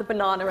can have the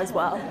banana as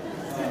well.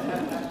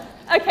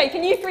 Okay,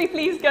 can you three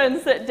please go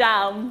and sit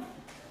down?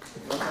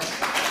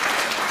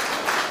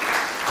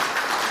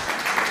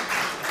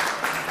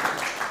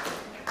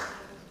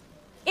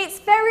 It's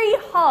very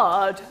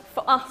hard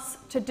for us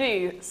to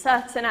do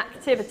certain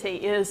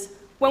activities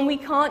when we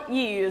can't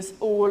use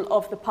all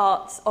of the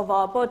parts of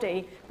our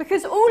body,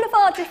 because all of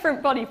our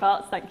different body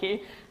parts, thank you,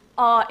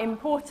 are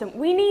important.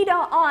 We need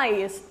our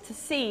eyes to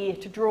see,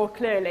 to draw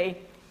clearly.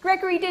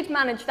 Gregory did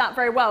manage that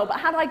very well, but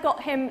had I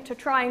got him to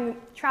try and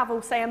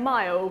travel, say, a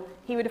mile,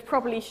 he would have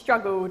probably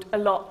struggled a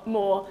lot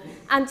more.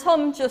 And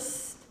Tom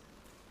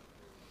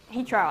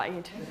he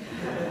tried.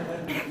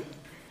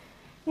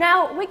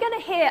 Now, we're going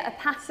to hear a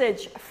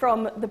passage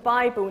from the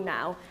Bible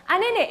now,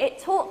 and in it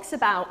talks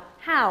about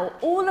how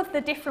all of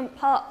the different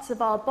parts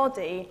of our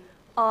body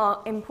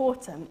are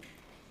important.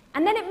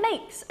 And then it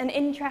makes an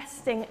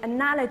interesting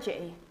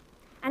analogy,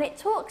 and it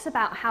talks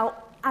about how,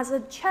 as a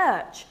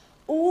church,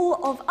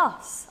 all of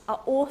us are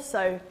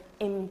also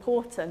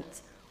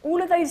important.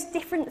 All of those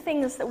different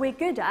things that we're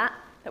good at,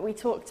 that we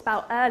talked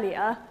about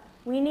earlier,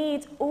 we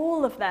need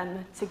all of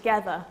them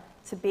together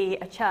to be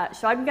a church.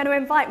 So I'm going to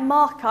invite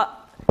Mark up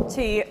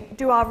to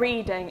do our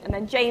reading, and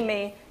then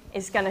Jamie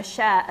is going to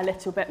share a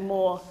little bit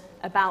more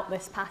about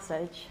this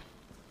passage.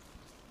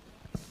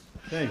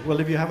 Okay, well,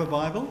 if you have a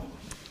Bible,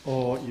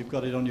 or you've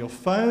got it on your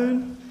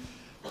phone,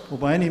 or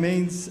by any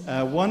means,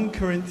 1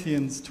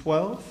 Corinthians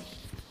 12,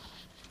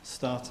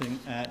 starting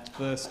at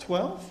verse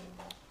 12.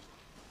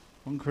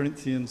 1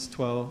 Corinthians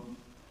 12,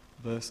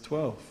 verse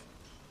 12.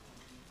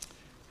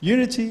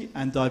 Unity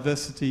and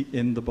diversity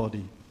in the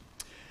body.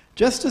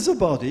 Just as a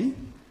body,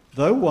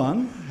 though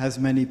one, has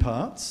many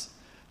parts,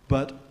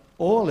 but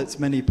all its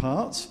many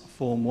parts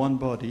form one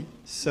body,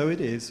 so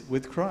it is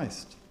with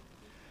Christ.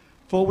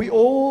 For we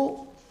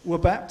all were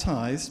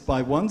baptized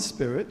by one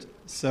Spirit,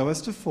 so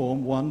as to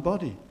form one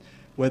body,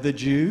 whether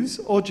Jews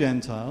or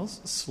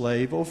Gentiles,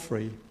 slave or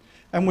free,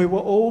 and we were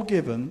all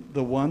given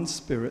the one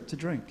Spirit to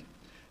drink.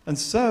 And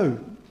so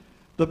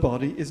the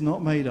body is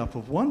not made up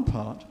of one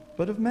part,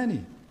 but of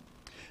many.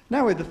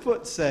 Now if the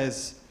foot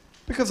says,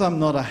 because I'm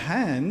not a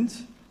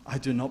hand, I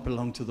do not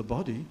belong to the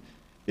body,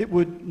 it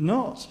would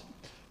not,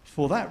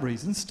 for that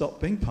reason, stop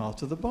being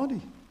part of the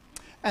body.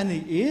 And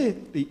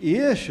the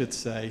ear should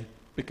say,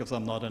 because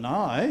I'm not an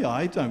eye,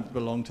 I don't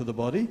belong to the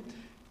body,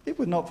 it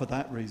would not for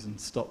that reason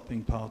stop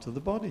being part of the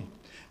body.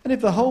 And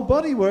if the whole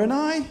body were an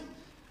eye,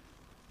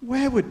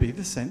 where would be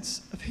the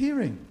sense of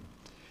hearing?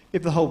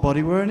 If the whole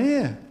body were an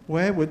ear,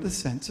 where would the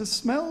sense of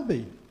smell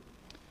be?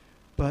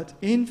 But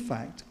in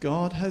fact,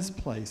 God has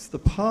placed the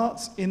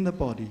parts in the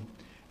body,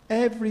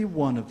 every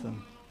one of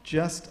them,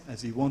 just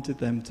as he wanted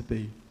them to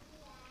be.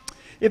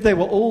 If they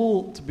were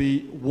all to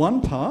be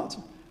one part,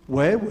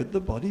 where would the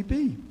body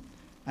be?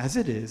 As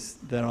it is,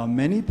 there are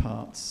many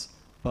parts,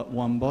 but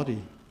one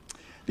body.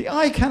 The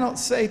eye cannot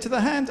say to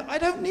the hand, I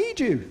don't need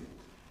you.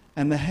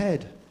 And the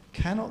head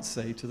cannot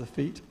say to the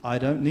feet, I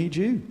don't need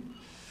you.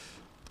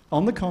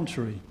 On the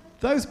contrary,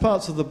 those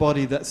parts of the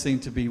body that seem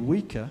to be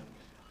weaker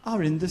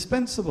are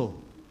indispensable.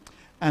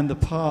 And the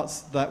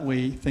parts that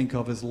we think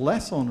of as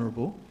less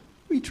honourable,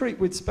 we treat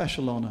with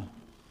special honour.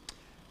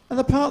 And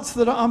the parts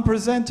that are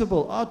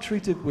unpresentable are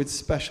treated with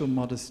special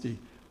modesty,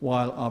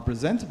 while our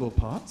presentable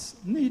parts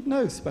need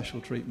no special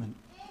treatment.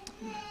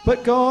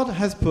 But God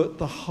has put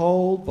the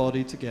whole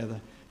body together,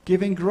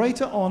 giving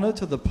greater honour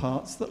to the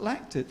parts that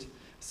lacked it,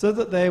 so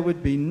that there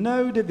would be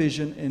no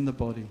division in the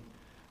body,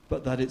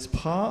 but that its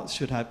parts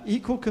should have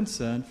equal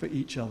concern for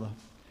each other.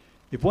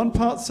 If one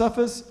part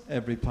suffers,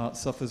 every part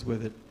suffers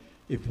with it.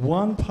 If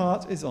one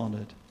part is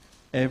honoured,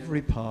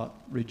 every part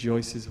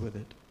rejoices with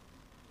it.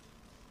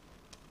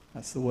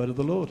 That's the word of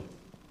the Lord.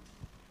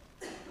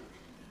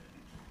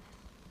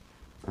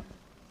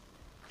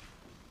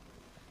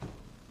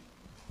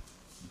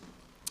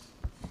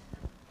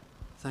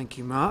 Thank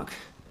you, Mark.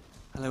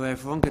 Hello,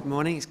 everyone. Good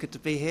morning. It's good to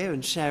be here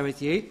and share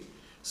with you.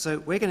 So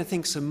we're going to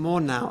think some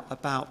more now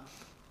about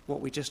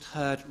what we just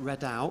heard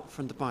read out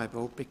from the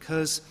Bible,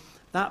 because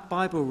that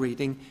Bible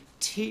reading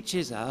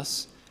teaches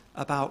us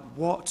about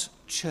what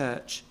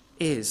church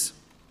is.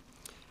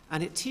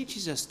 And it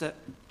teaches us that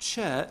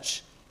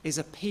church is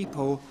a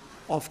people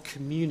of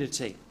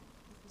community.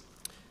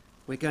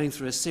 We're going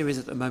through a series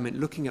at the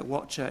moment looking at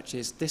what church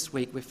is. This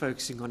week we're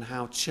focusing on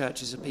how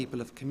church is a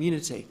people of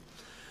community.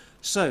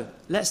 So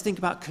let's think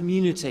about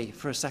community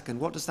for a second.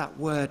 What does that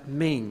word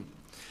mean?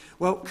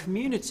 Well,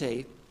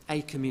 community,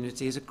 a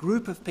community, is a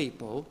group of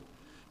people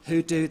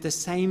who do the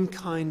same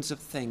kinds of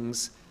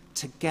things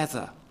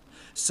together.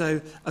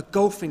 So a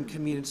golfing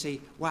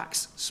community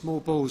whacks small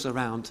balls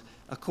around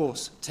a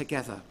course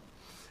together.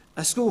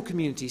 A school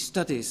community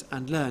studies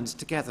and learns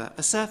together.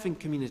 A surfing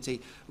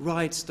community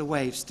rides the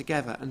waves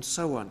together, and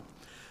so on.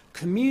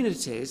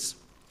 Communities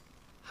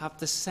have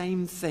the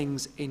same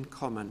things in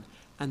common,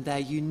 and they're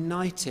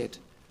united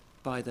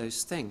by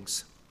those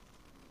things.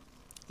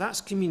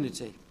 That's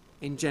community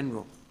in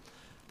general.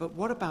 But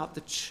what about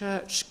the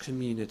church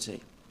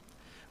community?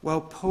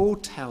 Well, Paul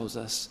tells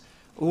us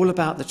all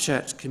about the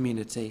church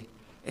community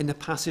in the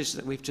passage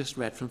that we've just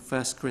read from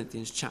 1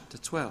 Corinthians chapter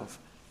 12.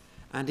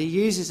 And he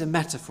uses a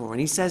metaphor, and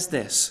he says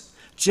this: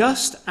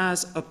 just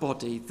as a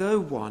body, though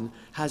one,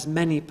 has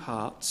many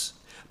parts,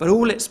 but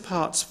all its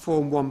parts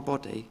form one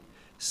body,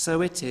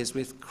 so it is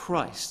with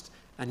Christ.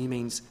 And he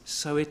means,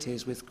 so it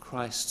is with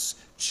Christ's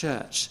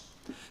church.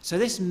 So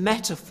this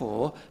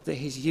metaphor that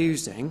he's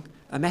using,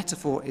 a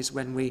metaphor is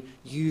when we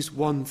use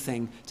one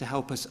thing to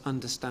help us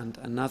understand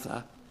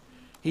another.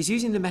 He's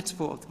using the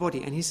metaphor of the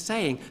body, and he's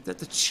saying that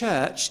the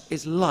church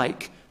is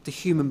like the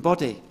human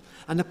body.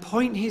 And the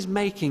point he's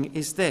making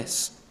is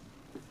this: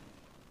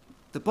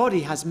 the body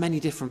has many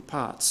different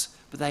parts,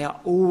 but they are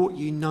all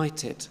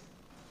united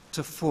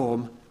to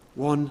form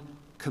one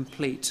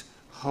complete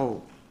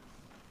whole.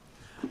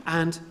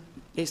 And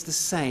it's the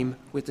same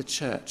with the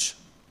church.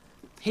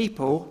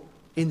 People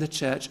in the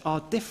church are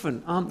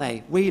different, aren't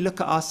they? We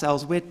look at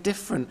ourselves, we're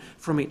different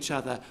from each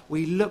other.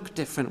 We look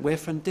different, we're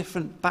from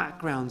different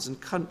backgrounds and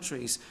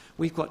countries.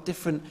 We've got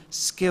different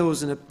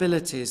skills and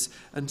abilities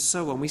and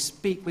so on. We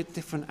speak with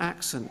different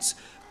accents,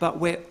 but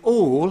we're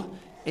all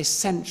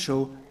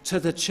essential to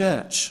the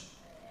church,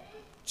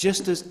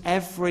 just as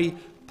every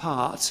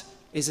part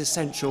is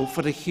essential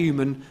for the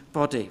human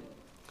body.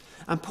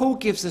 And Paul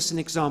gives us an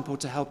example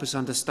to help us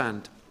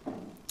understand.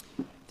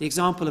 The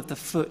example of the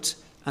foot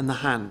and the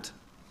hand.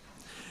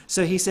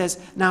 So he says,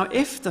 now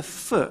if the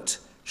foot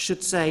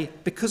should say,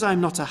 because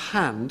I'm not a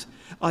hand,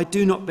 I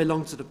do not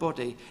belong to the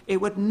body, it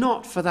would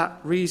not for that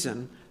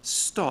reason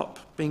stop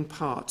being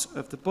part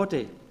of the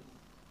body.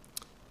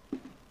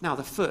 Now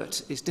the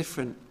foot is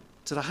different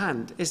to the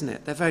hand, isn't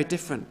it? They're very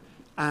different.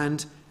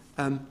 And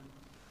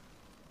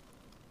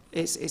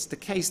it's the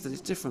case that it's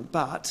different,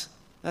 but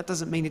that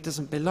doesn't mean it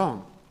doesn't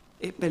belong.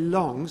 It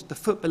belongs, the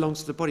foot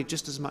belongs to the body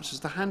just as much as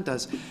the hand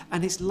does.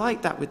 And it's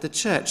like that with the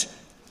church.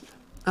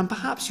 And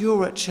perhaps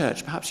you're at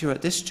church, perhaps you're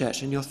at this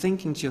church, and you're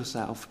thinking to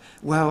yourself,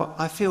 well,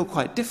 I feel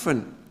quite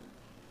different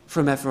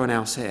from everyone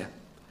else here.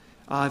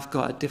 I've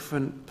got a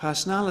different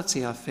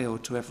personality, I feel,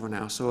 to everyone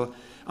else. Or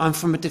I'm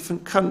from a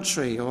different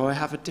country, or I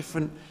have a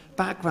different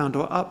background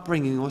or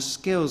upbringing or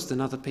skills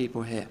than other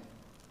people here.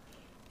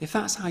 If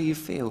that's how you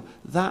feel,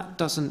 that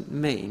doesn't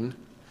mean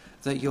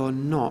that you're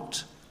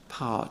not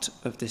part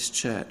of this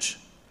church.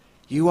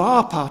 You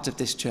are part of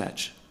this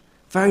church,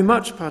 very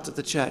much part of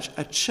the church.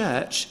 A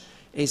church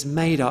is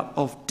made up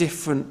of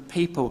different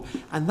people,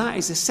 and that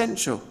is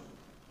essential.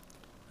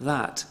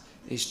 That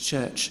is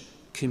church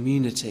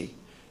community.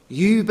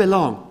 You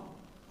belong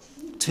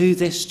to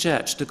this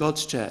church, to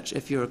God's church,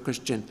 if you're a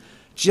Christian,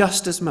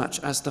 just as much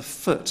as the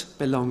foot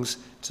belongs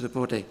to the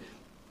body.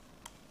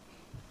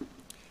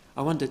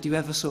 I wonder, do you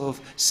ever sort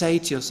of say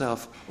to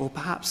yourself, or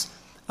perhaps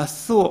a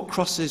thought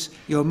crosses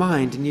your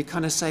mind and you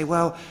kind of say,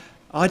 well,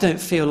 I don't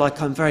feel like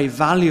I'm very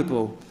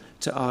valuable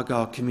to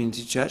Argyle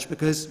Community Church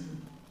because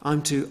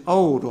I'm too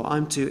old, or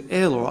I'm too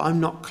ill, or I'm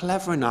not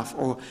clever enough,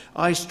 or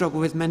I struggle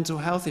with mental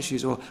health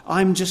issues, or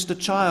I'm just a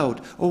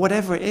child, or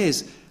whatever it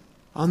is.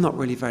 I'm not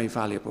really very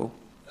valuable.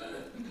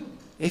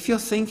 If you're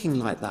thinking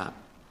like that,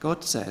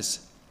 God says,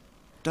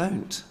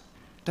 don't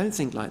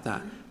think like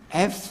that.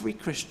 Every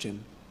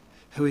Christian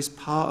who is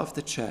part of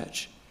the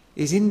church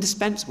is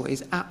indispensable,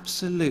 is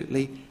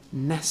absolutely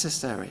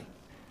necessary.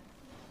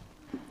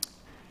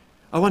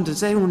 I wonder,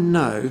 does anyone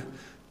know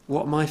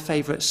what my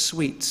favourite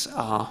sweets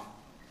are?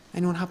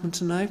 Anyone happen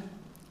to know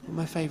what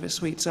my favourite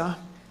sweets are?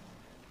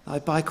 I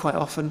buy quite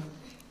often.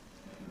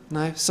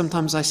 No?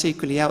 Sometimes I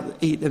secretly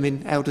eat them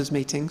in elders'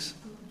 meetings.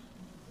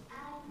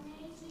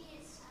 Maybe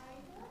it's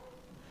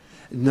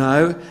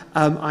No,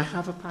 I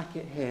have a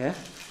packet here.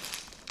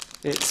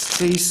 It's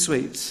these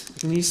sweets.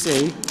 Can you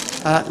see?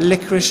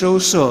 Licorice all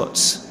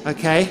sorts,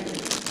 okay?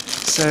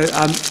 So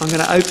I'm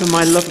going to open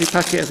my lovely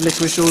packet of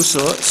licorice all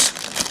sorts.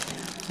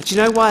 Do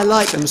you know why I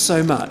like them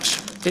so much?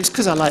 It's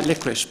because I like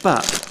licorice,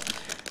 but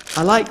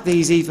I like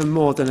these even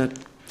more than a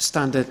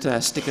standard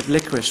stick of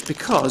licorice,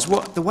 because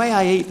the way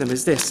I eat them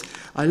is this.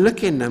 I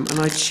look in them and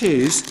I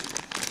choose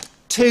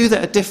two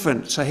that are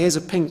different. So here's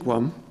a pink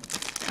one,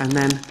 and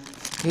then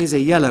here's a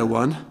yellow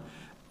one,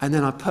 and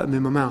then I put them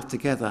in my mouth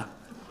together.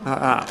 Like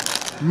that.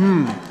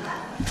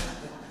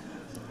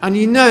 And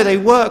you know they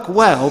work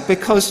well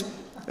because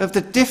of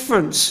the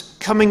difference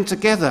coming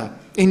together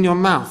in your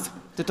mouth.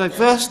 The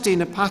diversity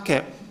in a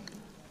packet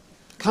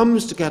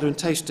comes together and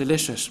tastes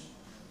delicious.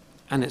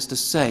 And it's the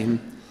same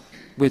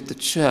with the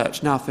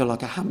church. Now I feel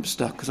like a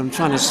hamster because I'm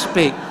trying to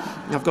speak.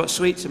 I've got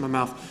sweets in my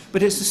mouth.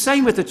 But it's the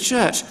same with the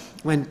church.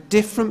 When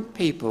different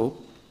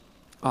people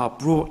are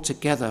brought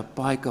together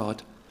by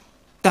God,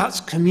 that's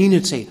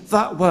community.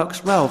 That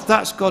works well.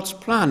 That's God's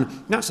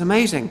plan. That's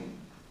amazing.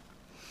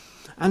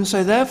 And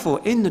so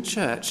therefore, in the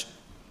church,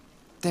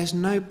 there's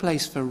no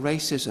place for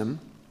racism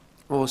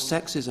or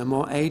sexism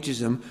or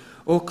ageism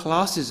or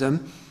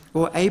classism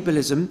or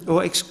ableism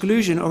or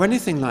exclusion or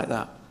anything like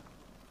that.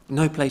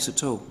 No place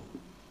at all.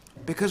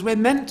 Because we're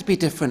meant to be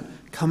different,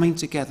 coming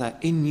together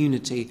in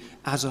unity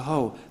as a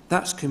whole.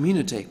 That's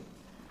community.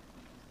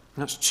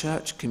 That's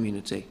church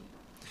community.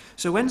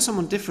 So when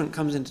someone different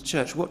comes into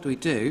church, what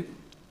do?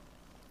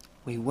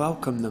 We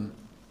welcome them,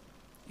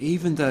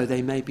 even though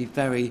they may be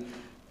very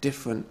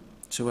different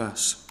to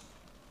us.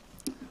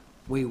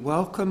 We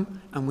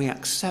welcome and we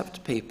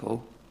accept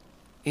people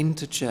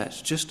into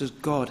church, just as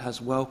God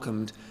has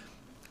welcomed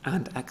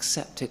and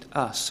accepted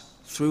us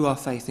through our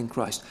faith in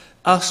Christ.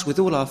 Us with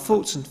all our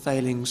faults and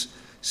failings,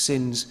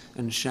 sins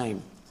and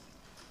shame.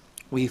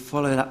 We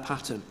follow that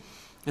pattern.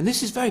 And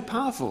this is very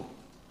powerful.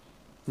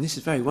 And this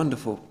is very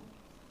wonderful.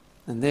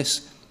 And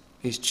this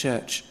is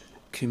church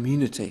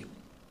community.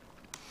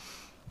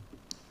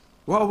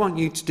 What I want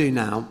you to do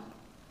now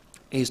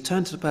is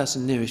turn to the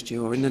person nearest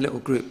you or in the little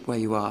group where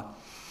you are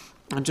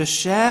and just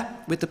share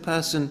with the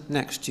person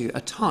next to you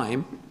a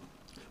time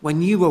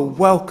when you were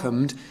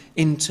welcomed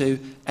into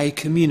a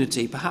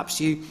community. Perhaps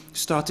you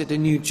started a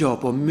new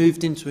job or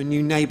moved into a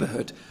new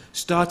neighbourhood,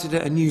 started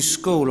at a new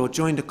school or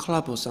joined a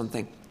club or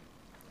something.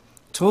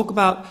 Talk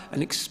about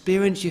an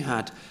experience you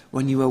had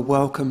when you were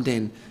welcomed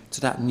in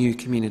to that new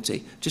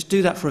community. Just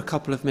do that for a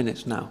couple of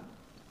minutes now.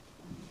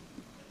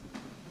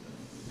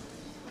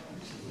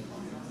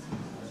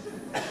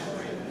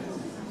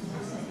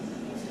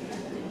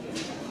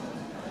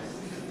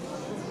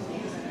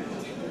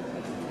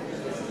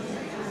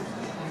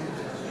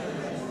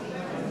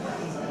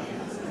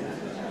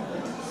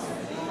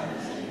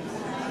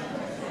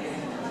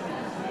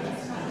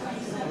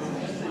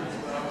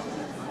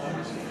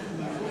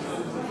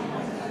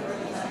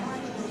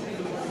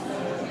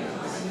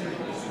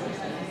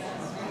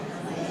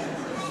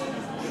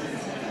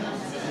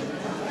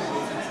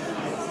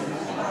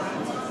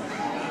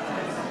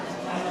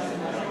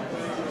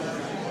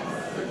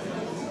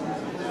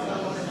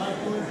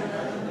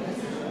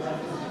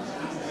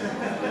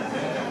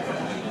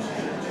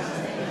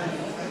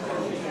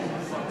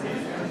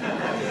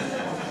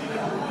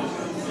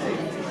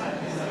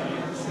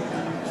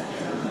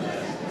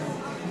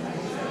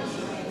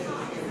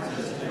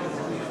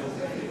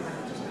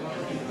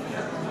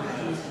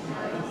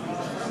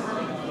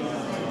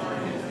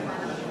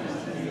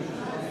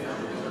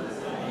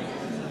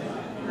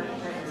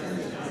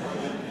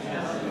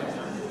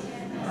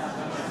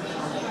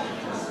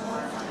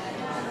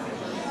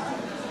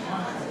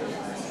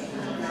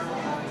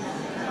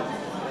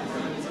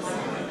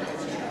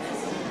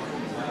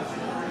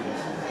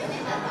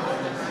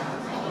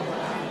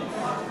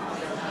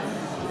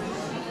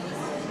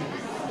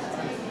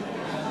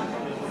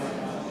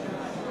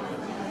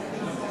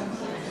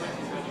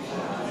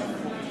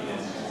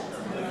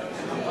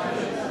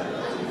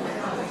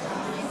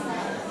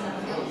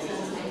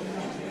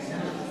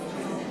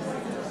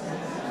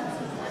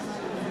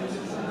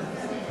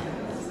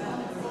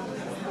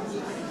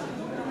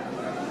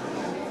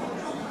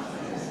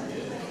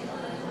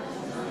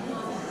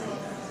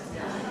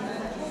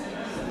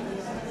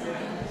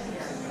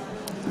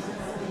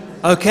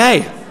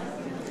 Okay.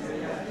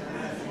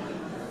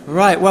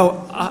 Right,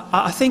 well,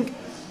 I think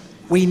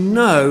we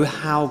know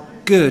how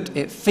good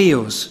it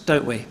feels,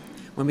 don't we?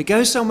 When we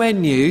go somewhere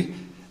new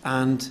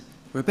and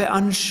we're a bit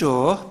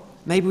unsure,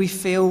 maybe we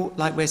feel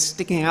like we're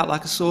sticking out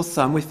like a sore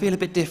thumb, we feel a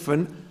bit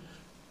different,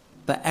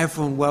 but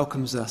everyone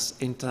welcomes us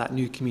into that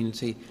new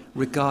community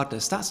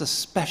regardless. That's a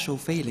special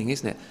feeling,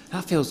 isn't it?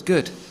 That feels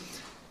good.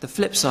 The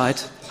flip side,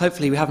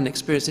 hopefully we haven't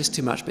experienced this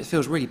too much, but it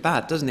feels really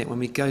bad, doesn't it, when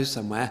we go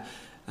somewhere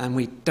and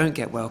we don't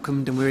get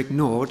welcomed and we're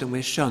ignored and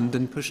we're shunned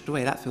and pushed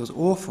away. That feels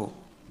awful.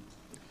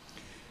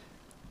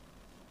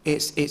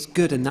 It's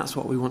good, and that's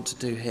what we want to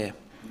do here.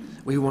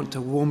 We want to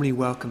warmly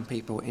welcome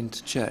people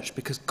into church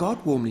because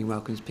God warmly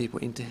welcomes people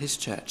into his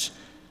church.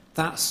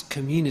 That's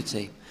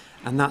community,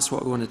 and that's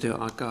what we want to do at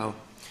Argyle.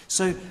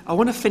 So I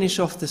want to finish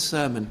off the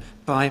sermon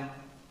by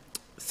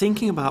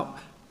thinking about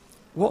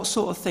what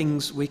sort of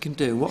things we can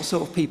do, what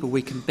sort of people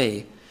we can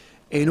be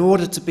in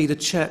order to be the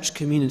church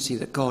community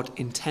that God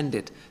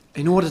intended,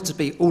 in order to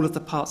be all of the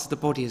parts of the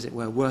body, as it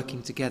were,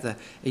 working together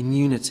in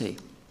unity.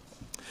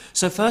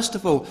 So first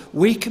of all,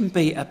 we can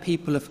be a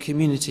people of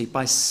community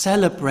by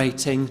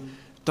celebrating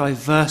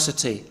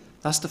diversity.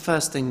 That's the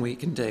first thing we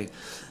can do.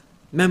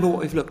 Remember what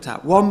we've looked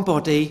at. One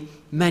body,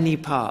 many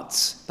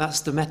parts.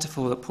 That's the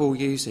metaphor that Paul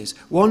uses.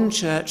 One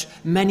church,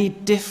 many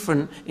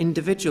different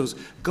individuals.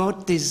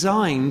 God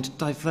designed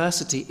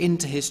diversity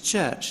into his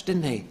church,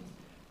 didn't he?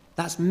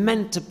 That's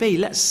meant to be.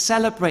 Let's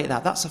celebrate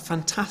that. That's a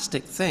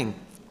fantastic thing.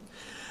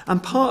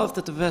 And part of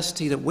the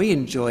diversity that we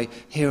enjoy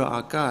here at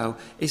Argyle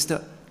is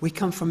that we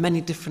come from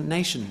many different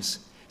nations.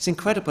 It's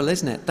incredible,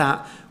 isn't it,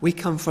 that we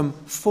come from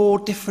 4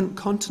 different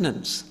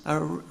continents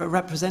are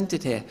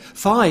represented here.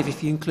 5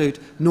 if you include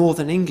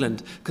Northern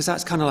England, because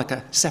that's kind of like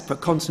a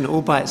separate continent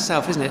all by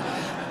itself, isn't it?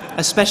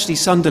 Especially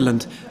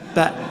Sunderland.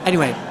 But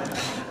anyway,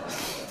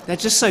 they're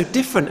just so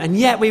different, and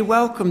yet we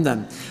welcome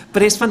them.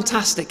 But it's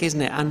fantastic,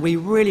 isn't it? And we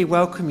really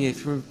welcome you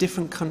from a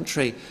different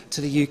country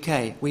to the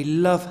UK. We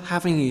love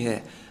having you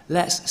here.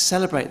 Let's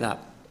celebrate that.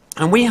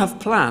 And we have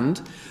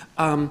planned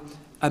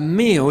a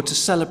meal to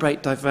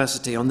celebrate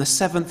diversity on the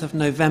 7th of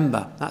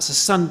November. That's a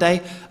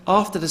Sunday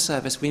after the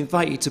service. We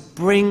invite you to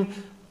bring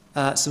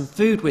some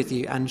food with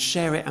you and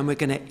share it, and we're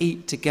going to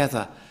eat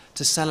together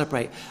to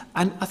celebrate.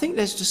 And I think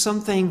there's just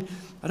something,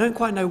 I don't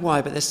quite know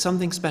why, but there's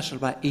something special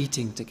about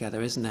eating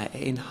together, isn't there?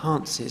 It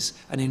enhances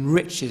and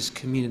enriches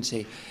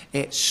community.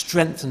 It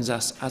strengthens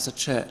us as a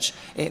church.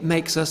 It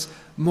makes us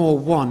more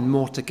one,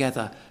 more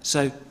together.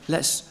 So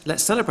let's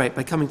celebrate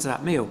by coming to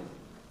that meal.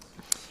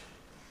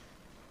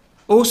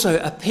 Also,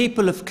 a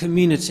people of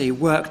community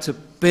work to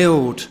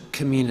build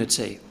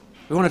community.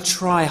 We want to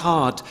try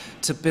hard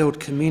to build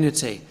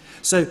community.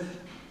 So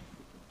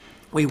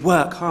we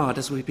work hard,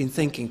 as we've been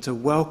thinking, to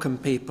welcome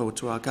people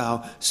to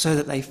Argyle so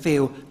that they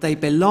feel they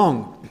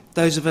belong.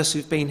 Those of us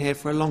who've been here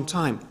for a long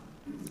time.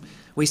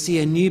 We see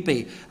a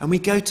newbie and we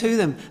go to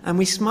them and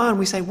we smile and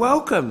we say,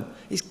 welcome,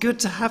 it's good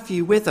to have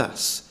you with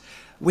us.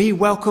 We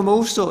welcome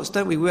all sorts,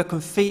 don't we? We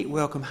welcome feet, we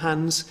welcome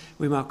hands,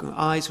 we welcome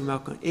eyes, we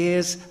welcome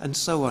ears, and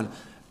so on.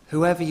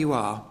 Whoever you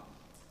are,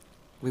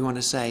 we want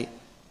to say,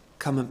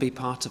 come and be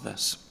part of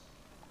us.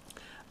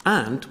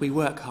 And we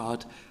work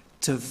hard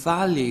to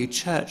value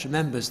church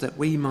members that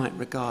we might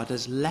regard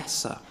as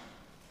lesser.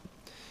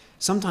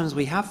 Sometimes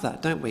we have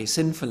that, don't we?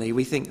 Sinfully,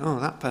 we think, oh,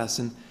 that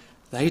person,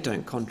 they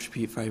don't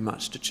contribute very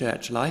much to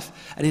church life.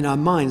 And in our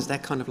minds, they're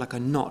kind of like a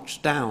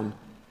notch down.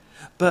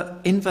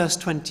 But in verse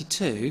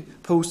 22,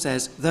 Paul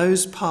says,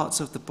 those parts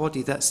of the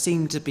body that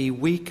seem to be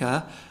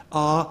weaker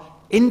are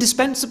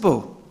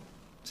indispensable.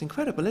 It's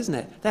incredible, isn't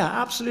it? They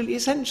are absolutely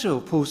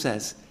essential, Paul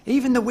says.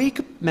 Even the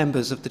weaker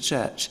members of the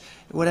church,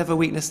 whatever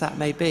weakness that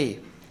may be.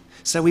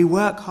 So we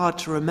work hard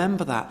to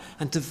remember that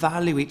and to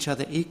value each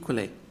other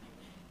equally.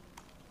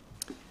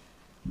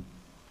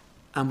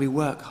 And we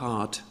work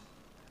hard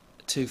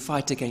to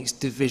fight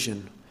against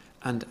division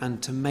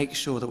and to make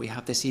sure that we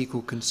have this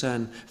equal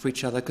concern for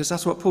each other. Because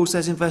that's what Paul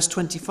says in verse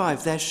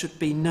 25. There should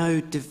be no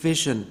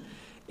division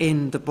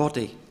in the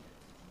body,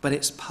 but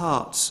its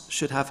parts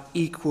should have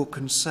equal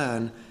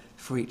concern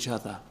for each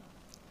other.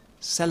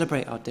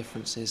 Celebrate our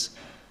differences,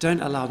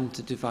 don't allow them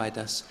to divide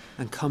us,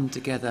 and come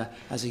together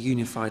as a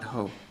unified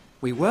whole.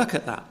 We work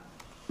at that.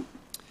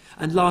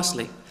 And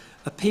lastly,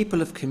 a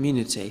people of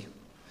community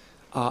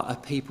are a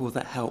people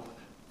that help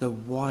the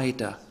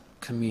wider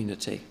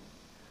community.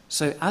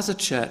 So as a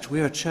church,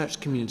 we're a church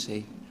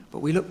community, but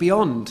we look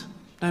beyond,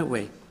 don't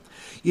we?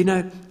 You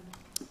know,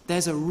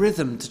 there's a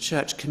rhythm to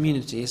church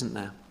community, isn't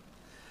there?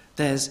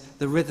 There's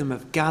the rhythm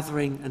of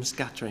gathering and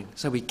scattering.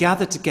 So we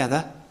gather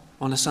together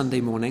on a Sunday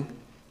morning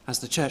as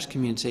the church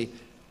community,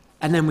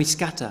 and then we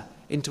scatter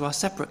into our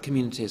separate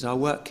communities, our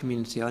work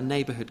community, our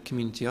neighbourhood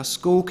community, our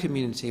school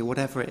community,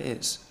 whatever it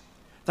is.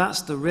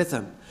 That's the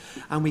rhythm.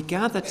 And we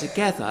gather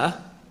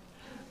together,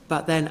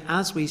 but then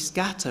as we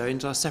scatter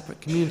into our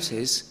separate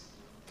communities,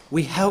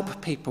 we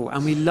help people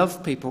and we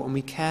love people and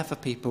we care for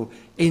people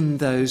in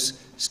those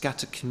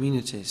scattered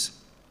communities.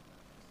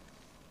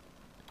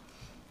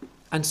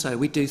 And so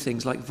we do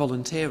things like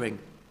volunteering.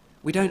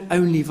 We don't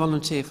only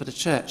volunteer for the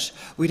church.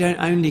 We don't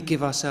only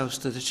give ourselves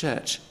to the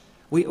church.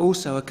 We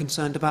also are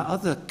concerned about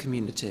other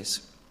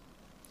communities.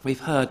 We've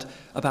heard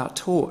about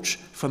Torch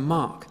from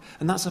Mark,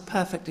 and that's a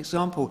perfect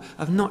example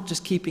of not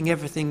just keeping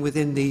everything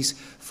within these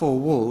 4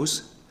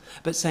 walls,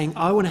 but saying,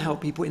 I want to help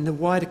people in the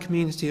wider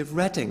community of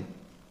Reading.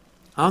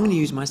 I'm going to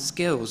use my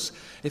skills.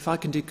 If I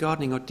can do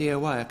gardening or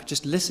DIY, I could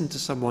just listen to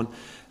someone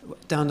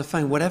down the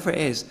phone, whatever it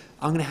is.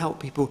 I'm going to help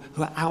people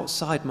who are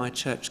outside my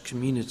church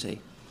community.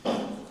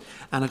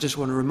 And I just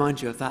want to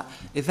remind you of that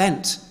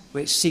event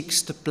which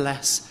seeks to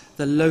bless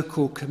the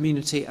local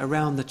community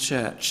around the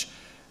church.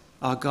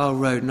 Argyle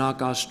Road and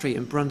Argyle Street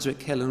and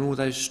Brunswick Hill and all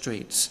those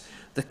streets.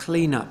 The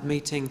clean-up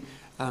meeting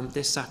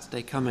this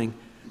Saturday coming,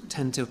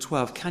 10 till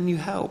 12. Can you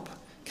help?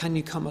 Can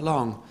you come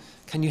along?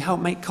 Can you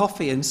help make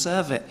coffee and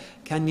serve it?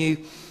 Can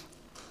you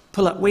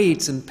pull up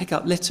weeds and pick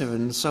up litter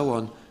and so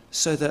on,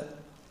 so that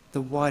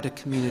the wider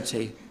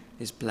community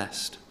is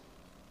blessed.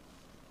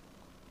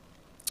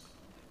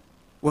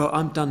 Well,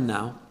 I'm done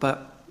now,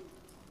 but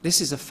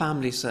this is a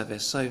family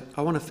service, so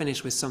I want to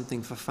finish with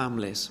something for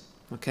families,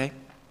 okay?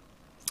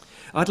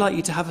 I'd like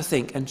you to have a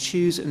think and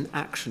choose an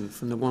action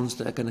from the ones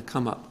that are going to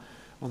come up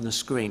on the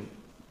screen.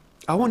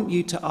 I want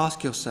you to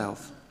ask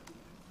yourself,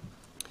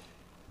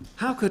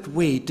 how could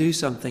we do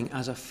something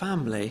as a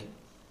family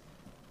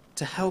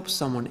to help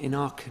someone in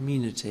our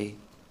community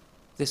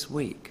this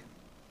week?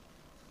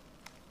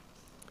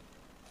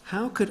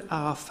 How could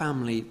our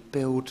family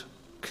build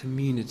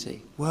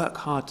community, work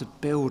hard to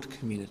build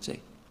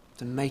community,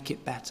 to make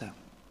it better?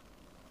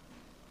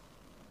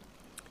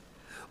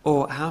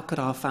 Or how could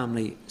our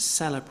family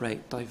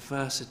celebrate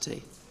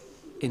diversity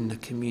in the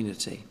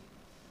community?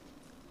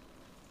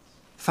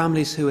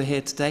 Families who are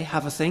here today,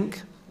 have a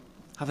think,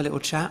 have a little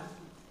chat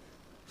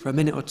for a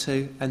minute or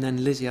two, and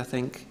then Lizzie, I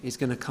think, is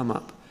going to come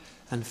up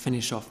and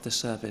finish off the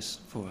service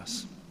for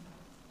us.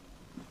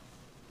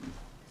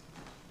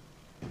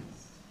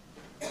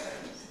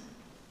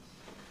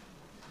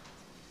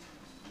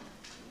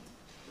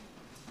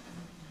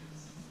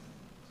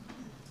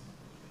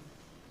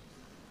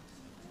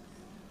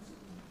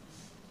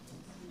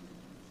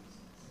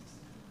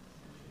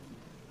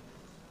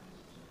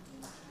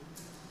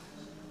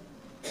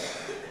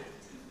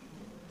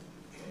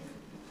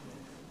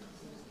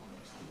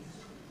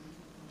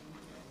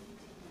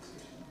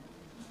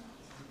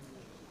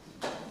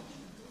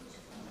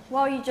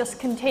 While you just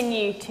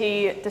continue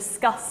to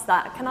discuss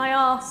that, can I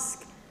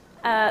ask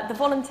the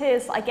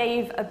volunteers I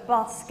gave a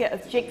basket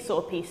of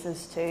jigsaw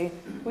pieces to,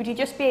 would you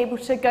just be able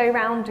to go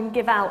around and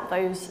give out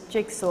those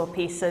jigsaw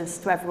pieces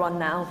to everyone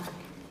now?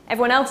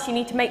 Everyone else, you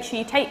need to make sure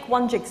you take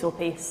one jigsaw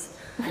piece.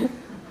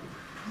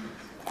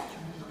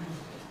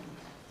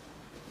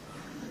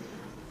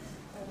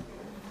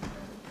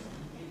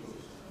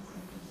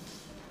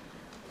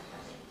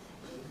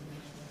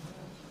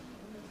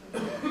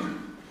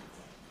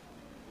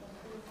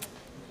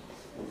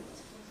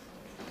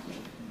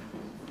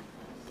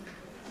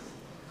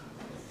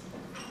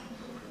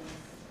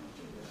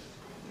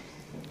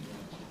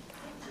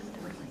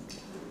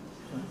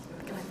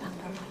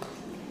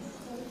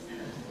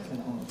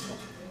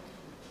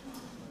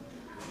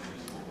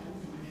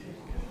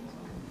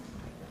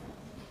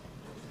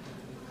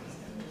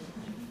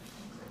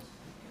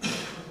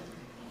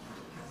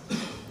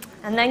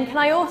 And then can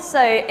I also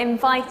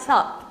invite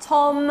up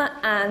Tom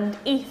and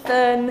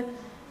Ethan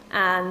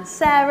and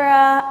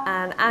Sarah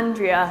and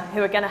Andrea,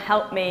 who are going to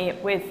help me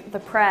with the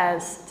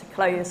prayers to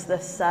close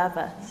this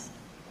service.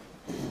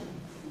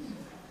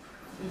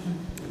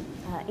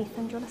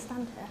 Ethan, do you want to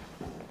stand here?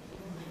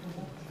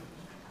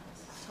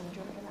 Tom, do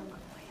you want to go down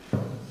that way?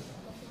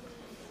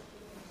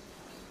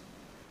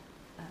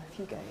 If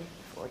you go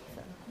before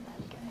Ethan, there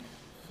we go.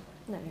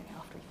 No,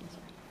 after Ethan,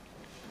 sorry.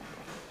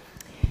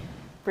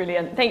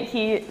 Brilliant, thank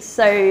you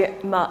so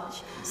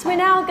much. So we're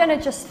now going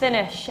to just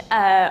finish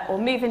or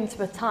move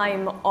into a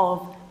time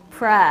of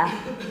prayer.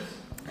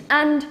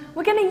 And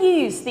we're going to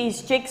use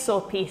these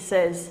jigsaw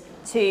pieces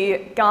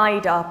to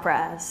guide our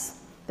prayers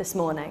this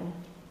morning.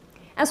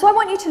 And so I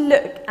want you to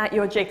look at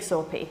your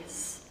jigsaw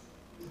piece.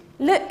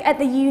 Look at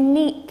the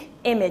unique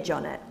image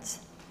on it.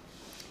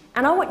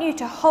 And I want you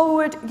to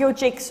hold your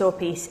jigsaw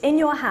piece in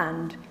your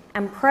hand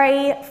and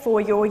pray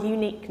for your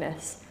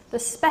uniqueness, the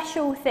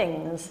special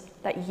things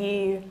that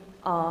you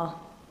are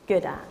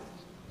good at.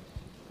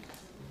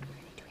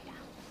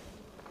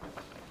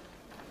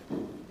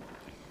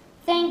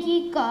 Thank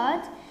you,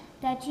 God,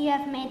 that you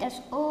have made us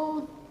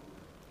all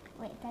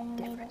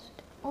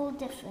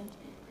different.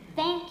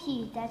 Thank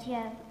you that you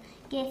have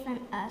given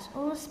us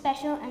all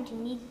special and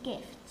unique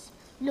gifts.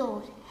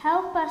 Lord,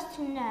 help us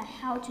to know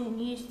how to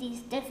use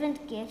these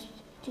different gifts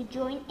to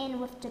join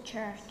in with the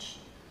church.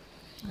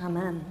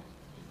 Amen.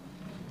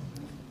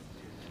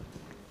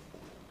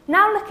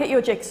 Now look at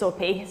your jigsaw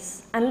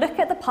piece and look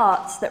at the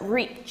parts that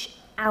reach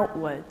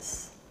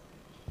outwards.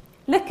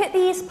 Look at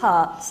these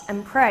parts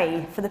and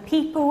pray for the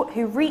people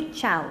who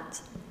reach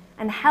out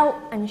and help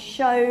and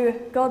show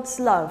God's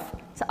love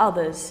to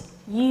others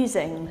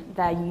using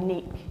their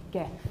unique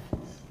gifts.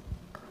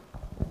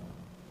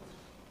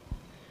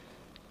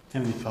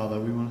 Heavenly Father,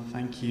 we want to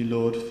thank you,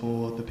 Lord,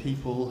 for the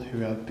people who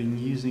have been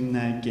using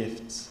their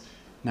gifts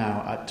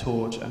now at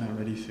Torch and at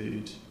Ready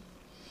Food.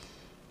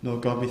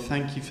 Lord God, we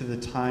thank you for the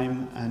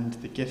time and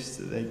the gifts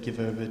that they give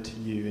over to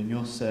you in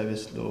your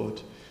service,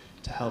 Lord,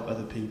 to help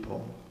other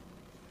people.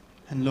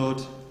 And Lord,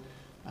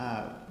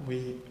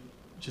 we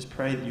just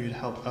pray that you would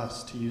help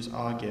us to use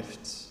our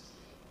gifts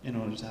in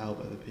order to help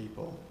other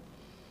people.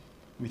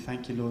 We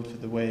thank you, Lord, for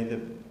the way that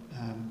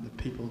the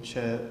people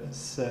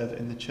serve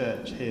in the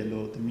church here,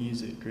 Lord, the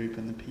music group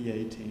and the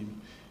PA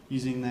team,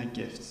 using their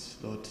gifts,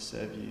 Lord, to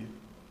serve you.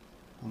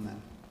 Amen.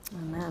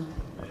 Amen.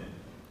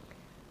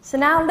 So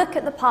now look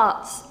at the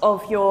parts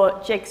of your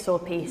jigsaw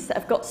piece that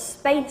have got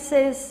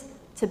spaces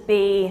to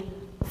be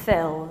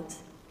filled.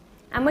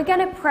 And we're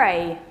going to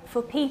pray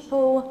for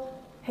people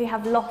who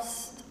have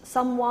lost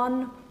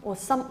someone or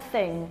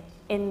something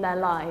in their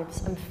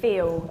lives and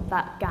feel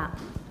that gap.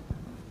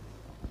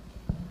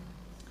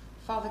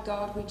 Father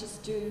God, we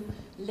just do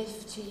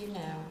lift to you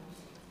now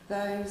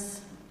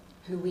those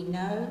who we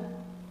know,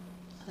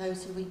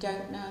 those who we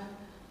don't know,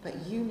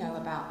 but you know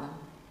about them,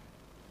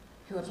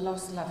 who have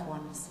lost loved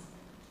ones.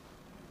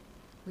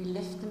 We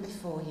lift them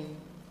before you.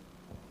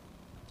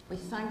 We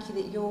thank you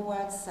that your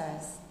word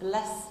says,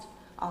 blessed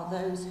are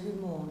those who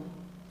mourn,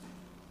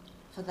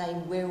 for they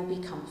will be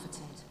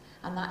comforted.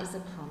 And that is a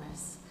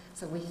promise.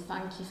 So we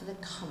thank you for the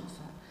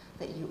comfort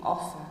that you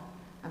offer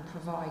and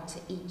provide to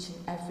each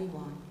and every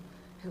one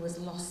who has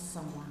lost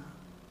someone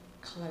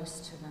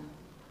close to them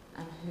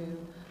and who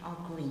are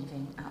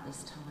grieving at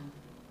this time.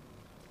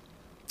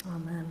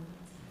 Amen.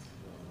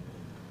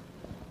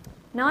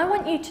 Now I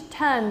want you to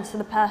turn to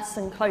the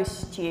person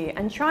close to you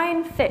and try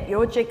and fit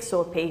your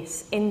jigsaw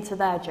piece into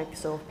their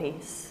jigsaw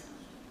piece.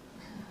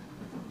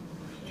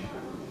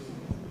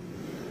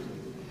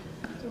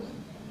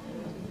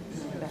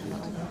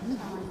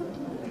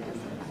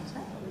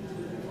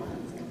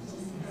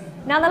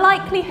 Now the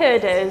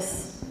likelihood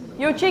is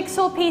your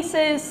jigsaw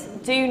pieces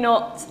do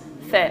not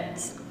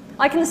fit.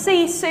 I can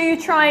see Sue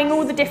trying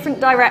all the different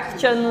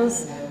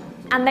directions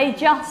and they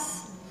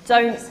just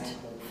don't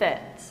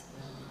fit.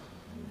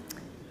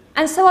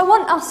 And so I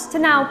want us to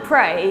now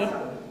pray.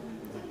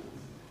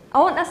 I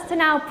want us to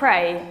now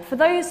pray for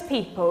those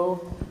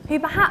people who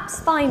perhaps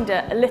find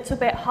it a little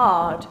bit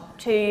hard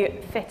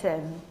to fit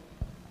in.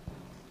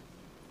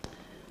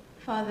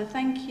 Father,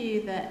 thank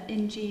you that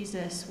in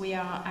Jesus we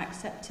are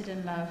accepted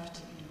and loved,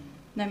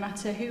 no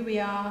matter who we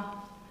are,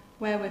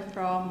 where we're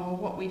from, or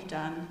what we've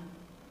done.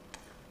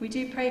 We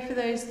do pray for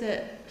those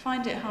that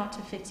find it hard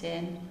to fit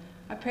in.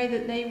 I pray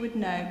that they would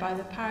know by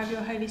the power of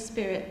your Holy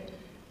Spirit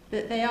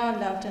that they are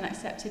loved and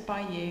accepted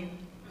by you.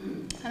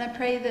 And I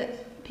pray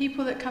that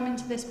people that come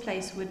into this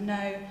place would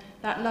know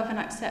that love and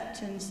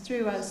acceptance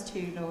through us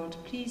too, Lord.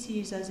 Please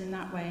use us in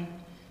that way.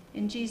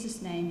 In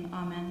Jesus' name,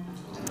 amen.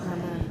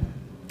 Amen.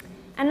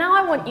 And now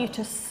I want you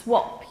to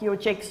swap your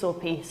jigsaw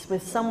piece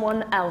with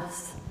someone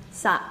else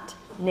sat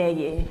near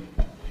you.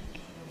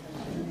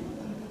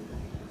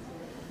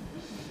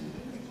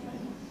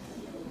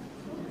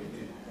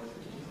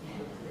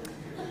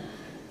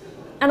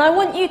 And I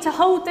want you to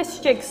hold this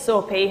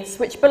jigsaw piece,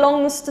 which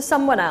belongs to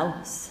someone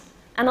else,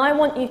 and I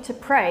want you to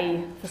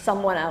pray for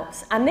someone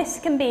else. And this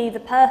can be the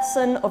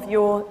person of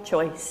your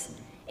choice.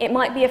 It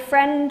might be a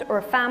friend or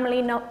a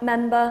family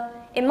member.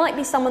 It might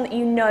be someone that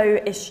you know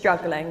is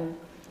struggling.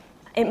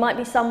 It might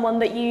be someone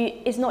that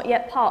is not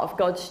yet part of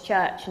God's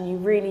church and you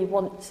really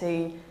want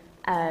to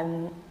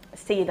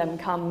see them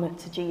come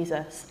to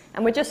Jesus.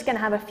 And we're just going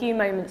to have a few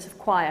moments of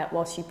quiet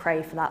whilst you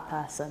pray for that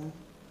person.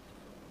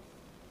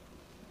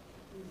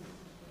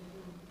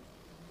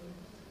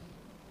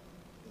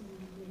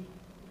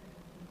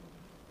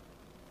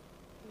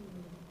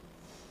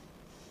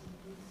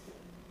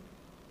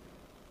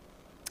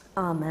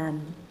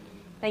 Amen.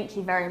 Thank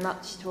you very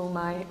much to all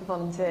my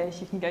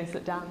volunteers. You can go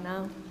sit down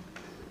now.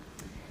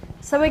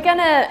 So we're going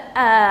to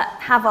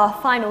have our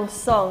final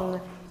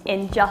song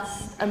in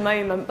just a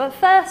moment. But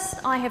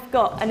first, I have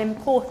got an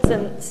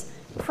important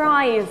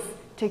prize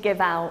to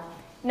give out.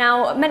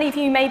 Now, many of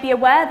you may be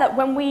aware that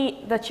when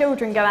the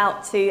children go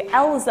out to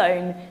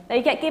L-Zone,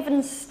 they get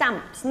given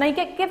stamps. And they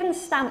get given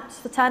stamps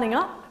for turning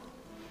up.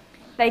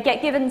 They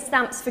get given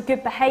stamps for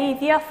good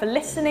behaviour, for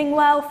listening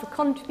well, for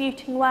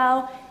contributing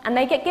well, and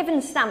they get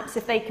given stamps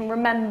if they can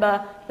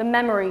remember the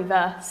memory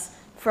verse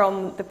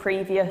from the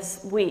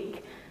previous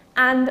week.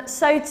 And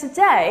so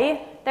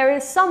today, there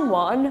is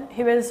someone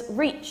who has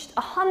reached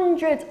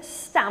 100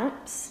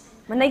 stamps.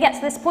 When they get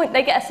to this point,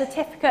 they get a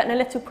certificate and a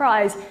little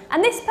prize.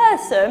 And this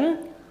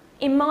person,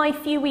 in my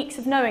few weeks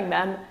of knowing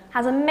them,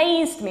 has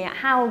amazed me at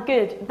how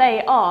good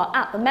they are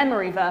at the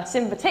memory verse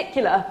in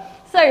particular.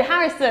 So,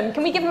 Harrison,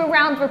 can we give him a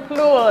round of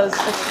applause?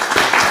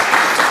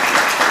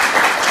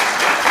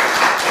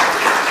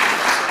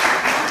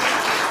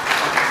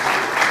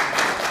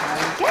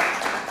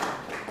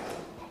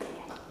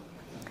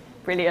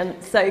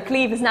 Brilliant. So,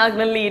 Cleve is now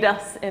going to lead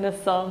us in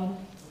a song.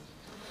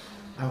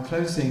 Our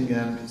closing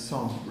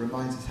song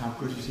reminds us how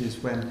good it is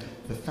when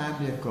the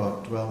family of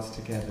God dwells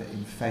together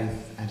in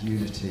faith and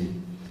unity,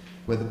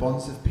 where the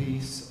bonds of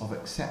peace, of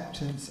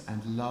acceptance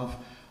and love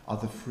are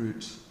the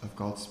fruit of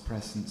God's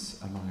presence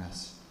among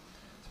us.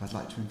 So I'd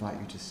like to invite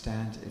you to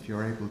stand if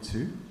you're able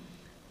to,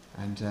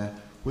 and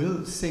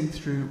we'll sing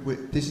through.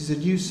 This is a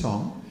new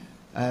song,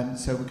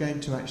 so we're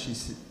going to actually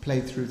play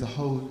through the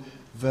whole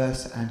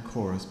verse and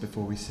chorus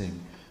before we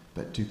sing,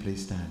 but do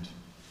please stand.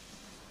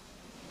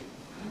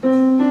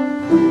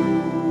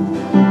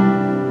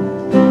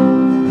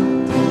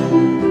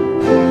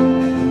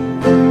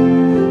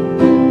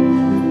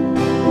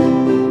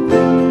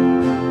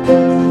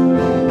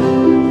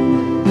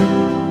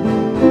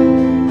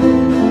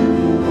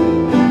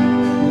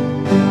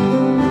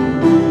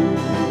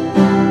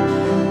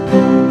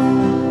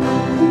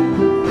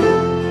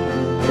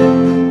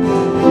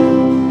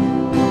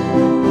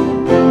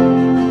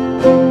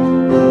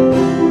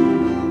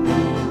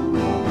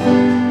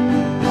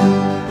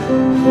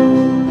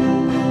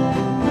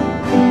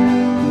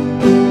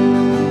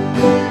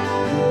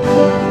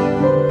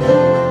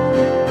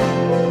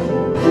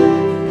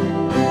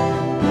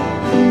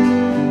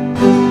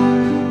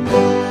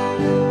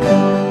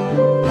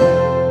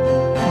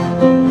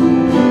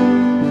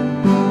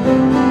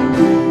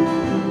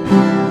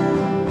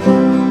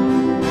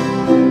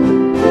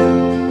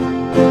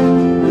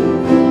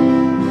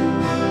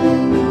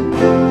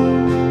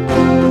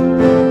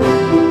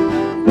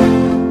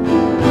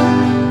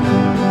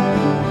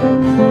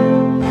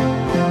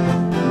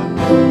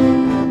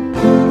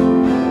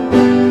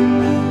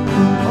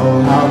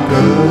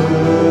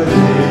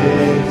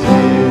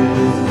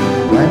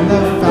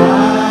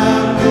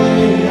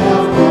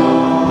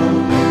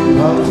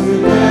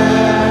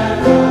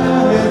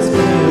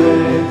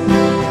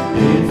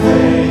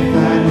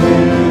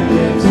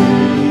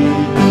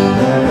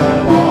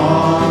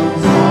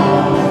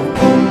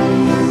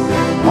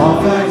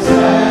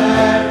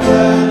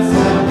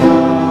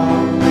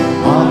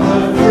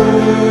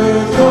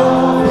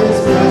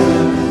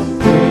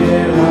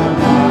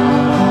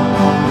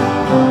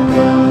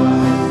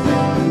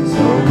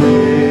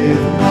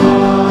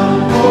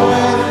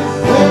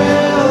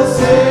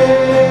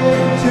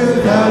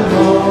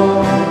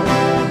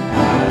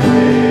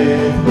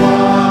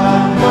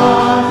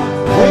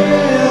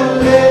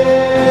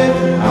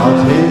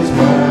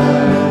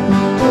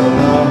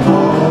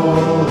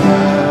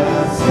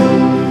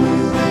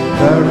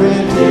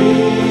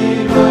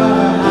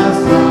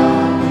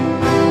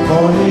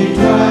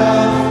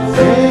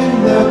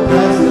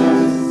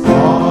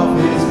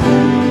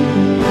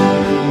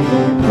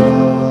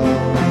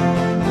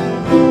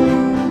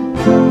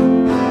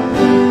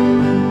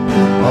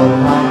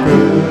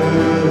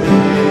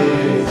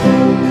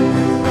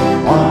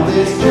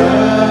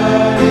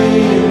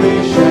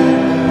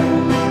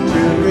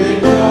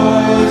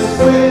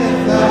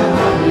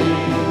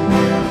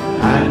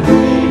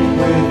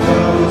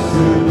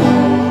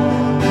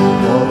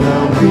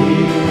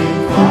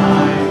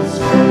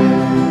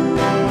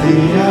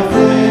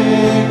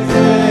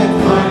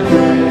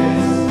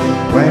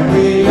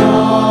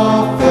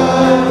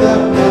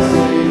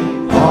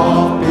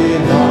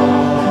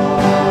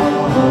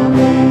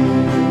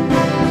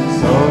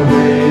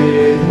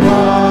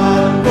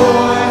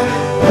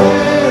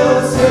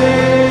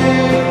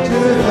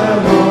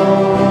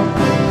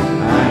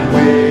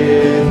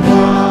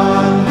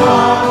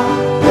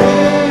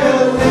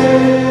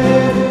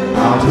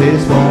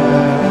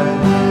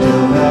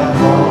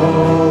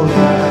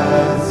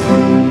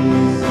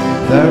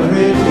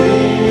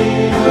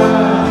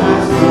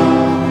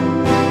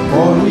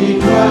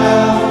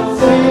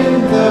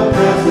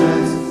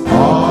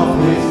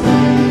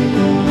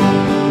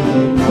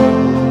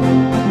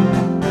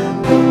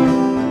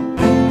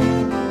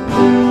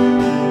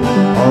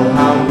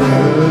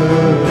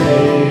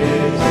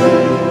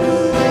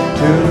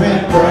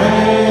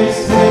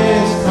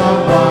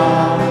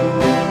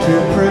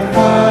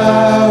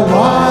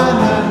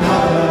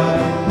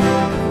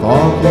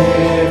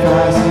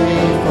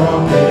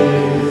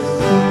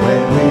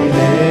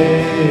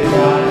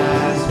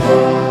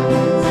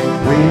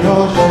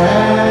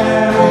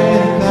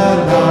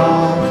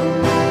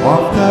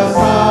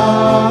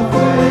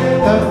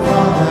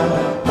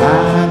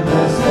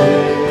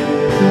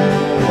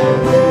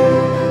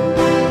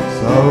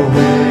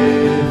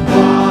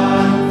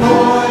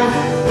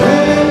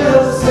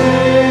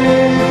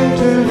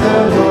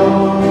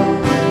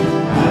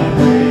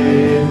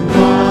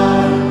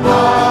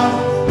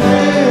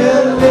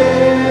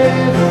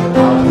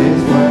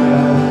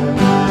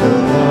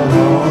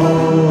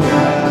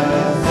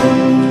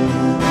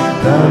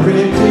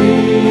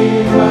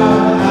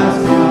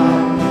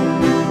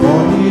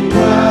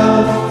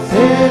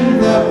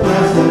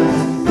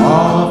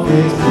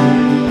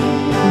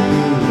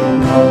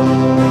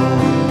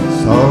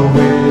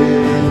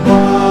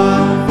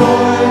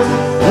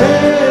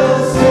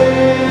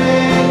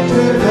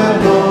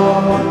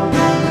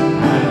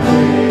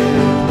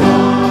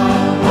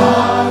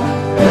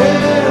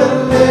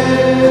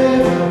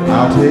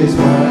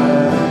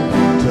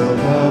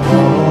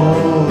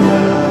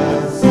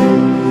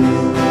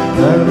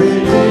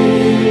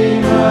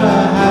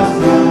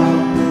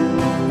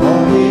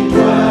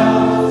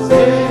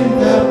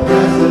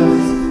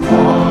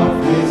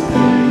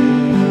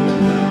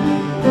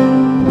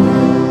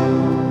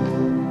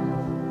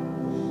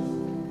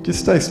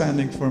 stay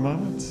standing for a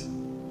moment?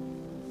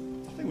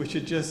 I think we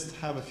should just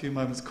have a few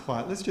moments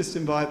quiet. Let's just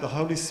invite the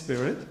Holy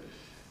Spirit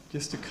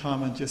just to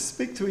come and just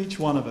speak to each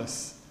one of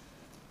us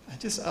and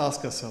just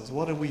ask ourselves,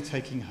 what are we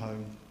taking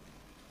home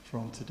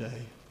from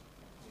today?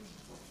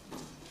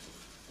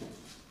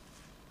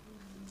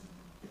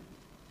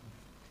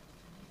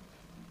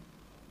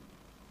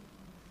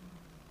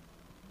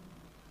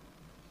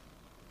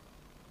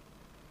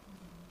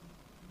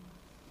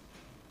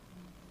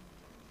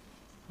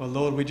 Well,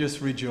 Lord, we just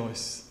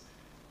rejoice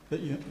that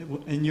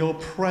in your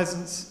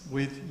presence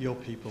with your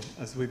people,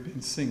 as we've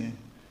been singing.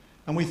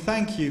 And we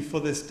thank you for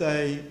this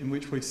day in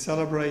which we've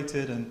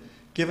celebrated and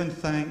given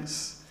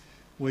thanks.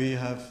 We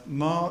have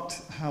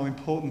marked how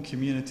important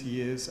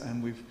community is,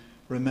 and we've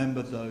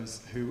remembered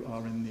those who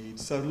are in need.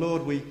 So,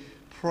 Lord, we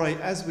pray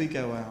as we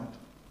go out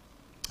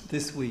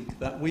this week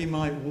that we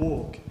might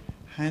walk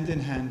hand in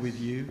hand with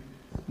you,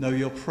 know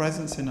your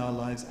presence in our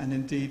lives, and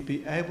indeed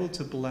be able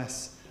to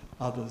bless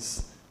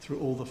others through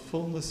all the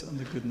fullness and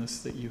the goodness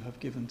that you have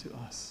given to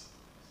us.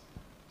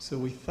 So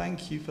we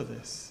thank you for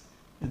this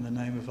in the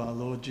name of our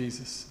Lord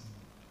Jesus.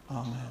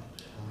 Amen.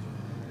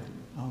 Amen.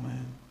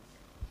 Amen.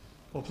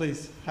 Well,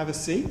 please have a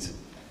seat.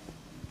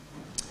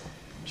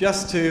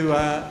 Just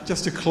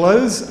to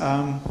close,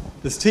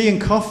 there's tea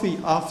and coffee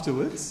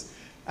afterwards.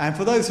 And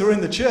for those who are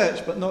in the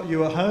church but not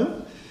you at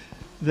home,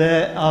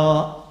 there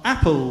are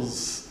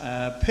apples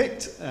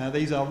picked.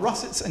 These are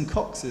russets and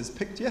coxes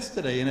picked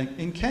yesterday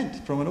in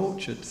Kent from an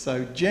orchard.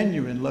 So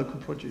genuine local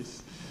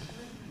produce.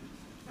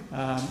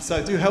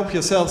 So do help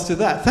yourselves to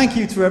that. Thank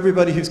you to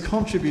everybody who's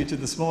contributed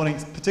this morning,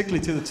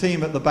 particularly to the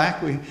team at the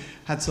back. We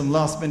had some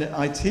last-minute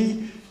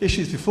IT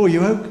issues before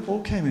you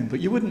all came in, but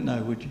you wouldn't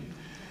know, would you?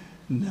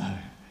 No.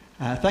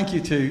 Thank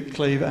you to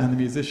Cleve and the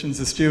musicians,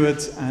 the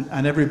stewards,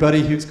 and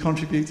everybody who's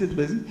contributed.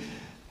 Lizzie,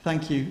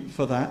 thank you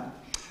for that.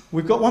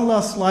 We've got one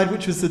last slide,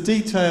 which was the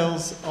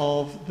details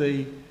of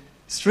the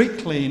street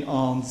clean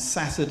on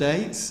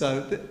Saturday.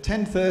 So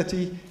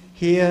 10:30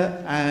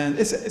 here, and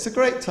it's a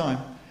great time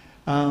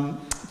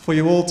for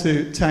you all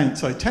to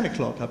 10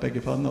 o'clock. I beg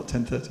your pardon, not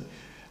 10:30.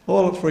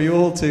 For you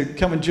all to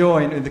come and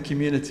join in the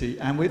community.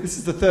 And this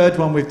is the third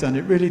one we've done.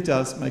 It really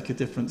does make a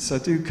difference. So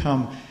do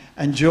come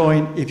and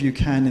join if you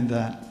can in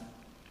that.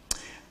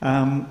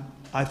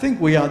 I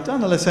think we are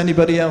done, unless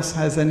anybody else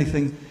has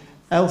anything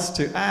else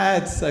to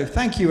add. So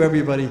thank you,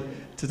 everybody,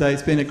 today.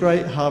 It's been a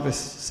great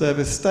harvest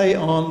service. Stay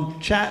on,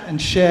 chat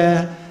and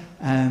share,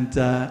 and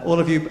all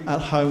of you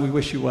at home, we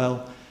wish you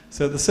well.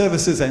 So the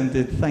service has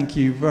ended. Thank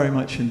you very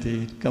much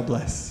indeed. God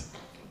bless.